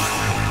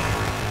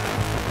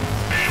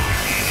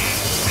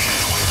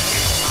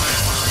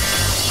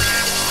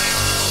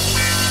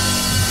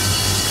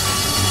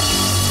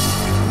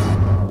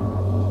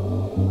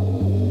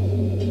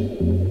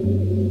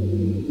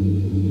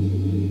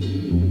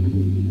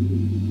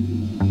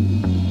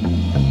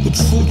 The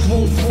truth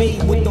won't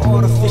fade with the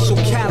artificial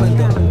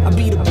calendar. I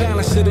be the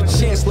balance of the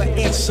chancellor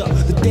answer.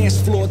 The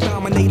dance floor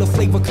dominator,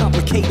 flavor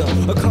complicator.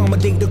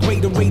 Accommodate the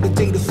greater rate of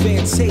data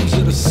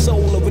fantasia. The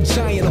soul of a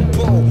giant, a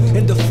bold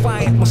and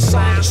defiant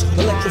massage.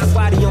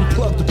 Electrify the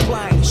unplugged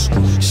appliance.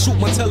 Shoot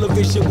my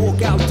television,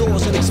 walk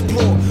outdoors and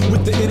explore.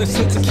 With the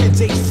innocence of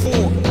kids age 4.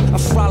 I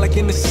frolic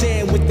in the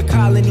sand with the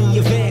colony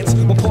of ants.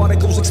 My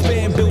particles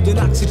expand, building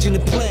oxygen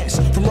in plants.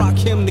 From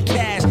Rakim to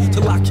Cash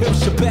to Lakim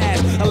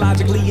Shabazz. I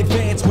logically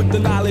advance with the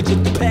knowledge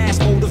of the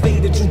past.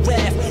 Motivated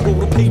giraffe,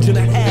 wrote a page and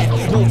a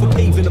half. Known for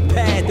paving a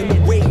path and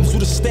the waves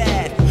with a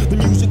stab. The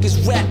music is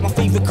rap, my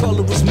favorite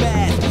color is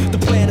math. The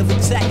plan of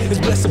attack is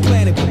bless the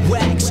planet with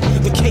wax.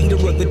 The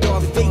caterer, the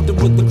Darth Vader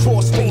with the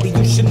crossfader.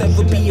 You should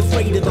never be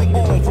afraid of the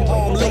harm from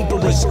armed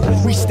laborers.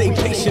 We stay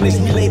patient as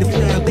we lay the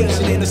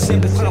foundation in a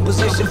simple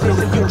composition for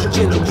the future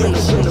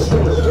generations.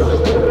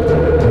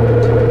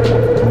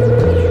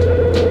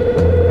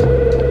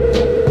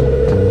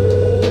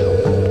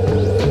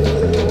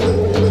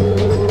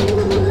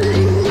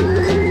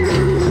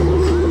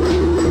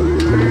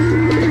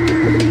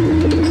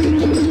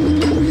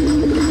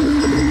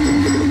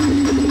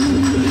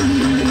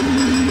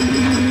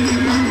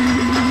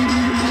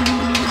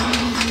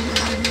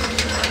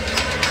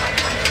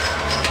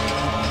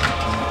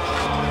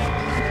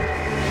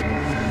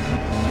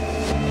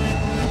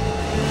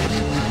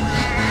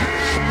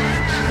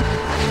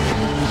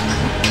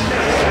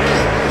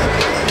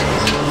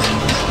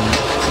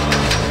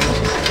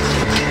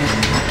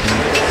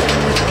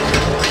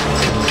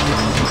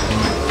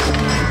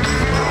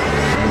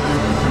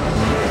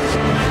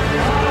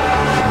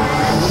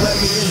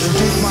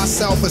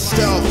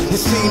 You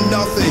seen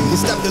nothing, you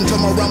stepped into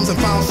my realms and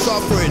found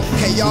suffering.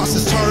 Chaos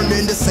is turned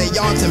into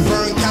seance and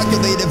burn.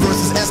 Calculated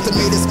versus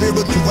estimated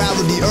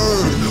spirituality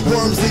earned.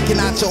 Worms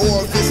leaking out your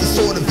orifice is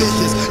sort of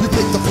vicious. You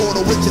pick the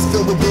portal witches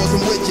filled with boars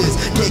and witches.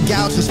 Get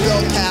gouged and spell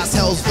cast,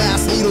 hell's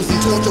vast needles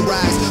and torture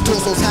rags.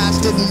 Torsos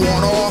hatched, didn't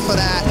want to offer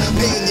that.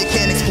 Pain you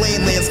can't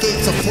explain,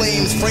 landscapes of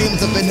flames.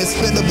 Frames of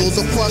inhospitables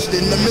are crushed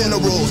in the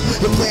minerals.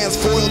 Your plans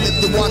foiled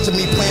if you're watching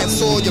me plant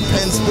soil. Your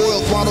pen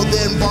spoiled, throttled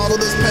in,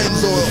 bottled as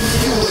Pennzoil.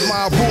 Fueling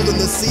my ruling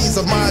the seas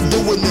of my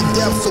doing the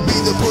depths. So be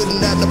the putting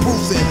that the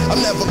proofs in.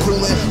 I'm never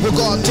cooling.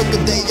 Regard took a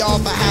day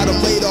off, I had him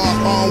laid off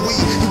on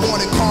weed. He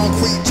wanted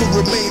concrete to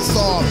remain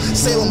soft.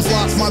 Salem's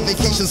Lock's my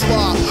vacation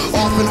spot.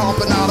 Often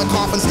hopping out of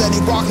coffin, steady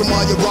rocking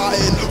while you're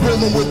rotting.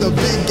 Rolling with a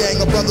big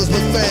gang of brothers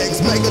with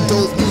fangs. Mega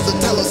dope, use a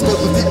telescope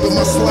and deep in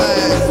my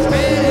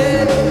slang.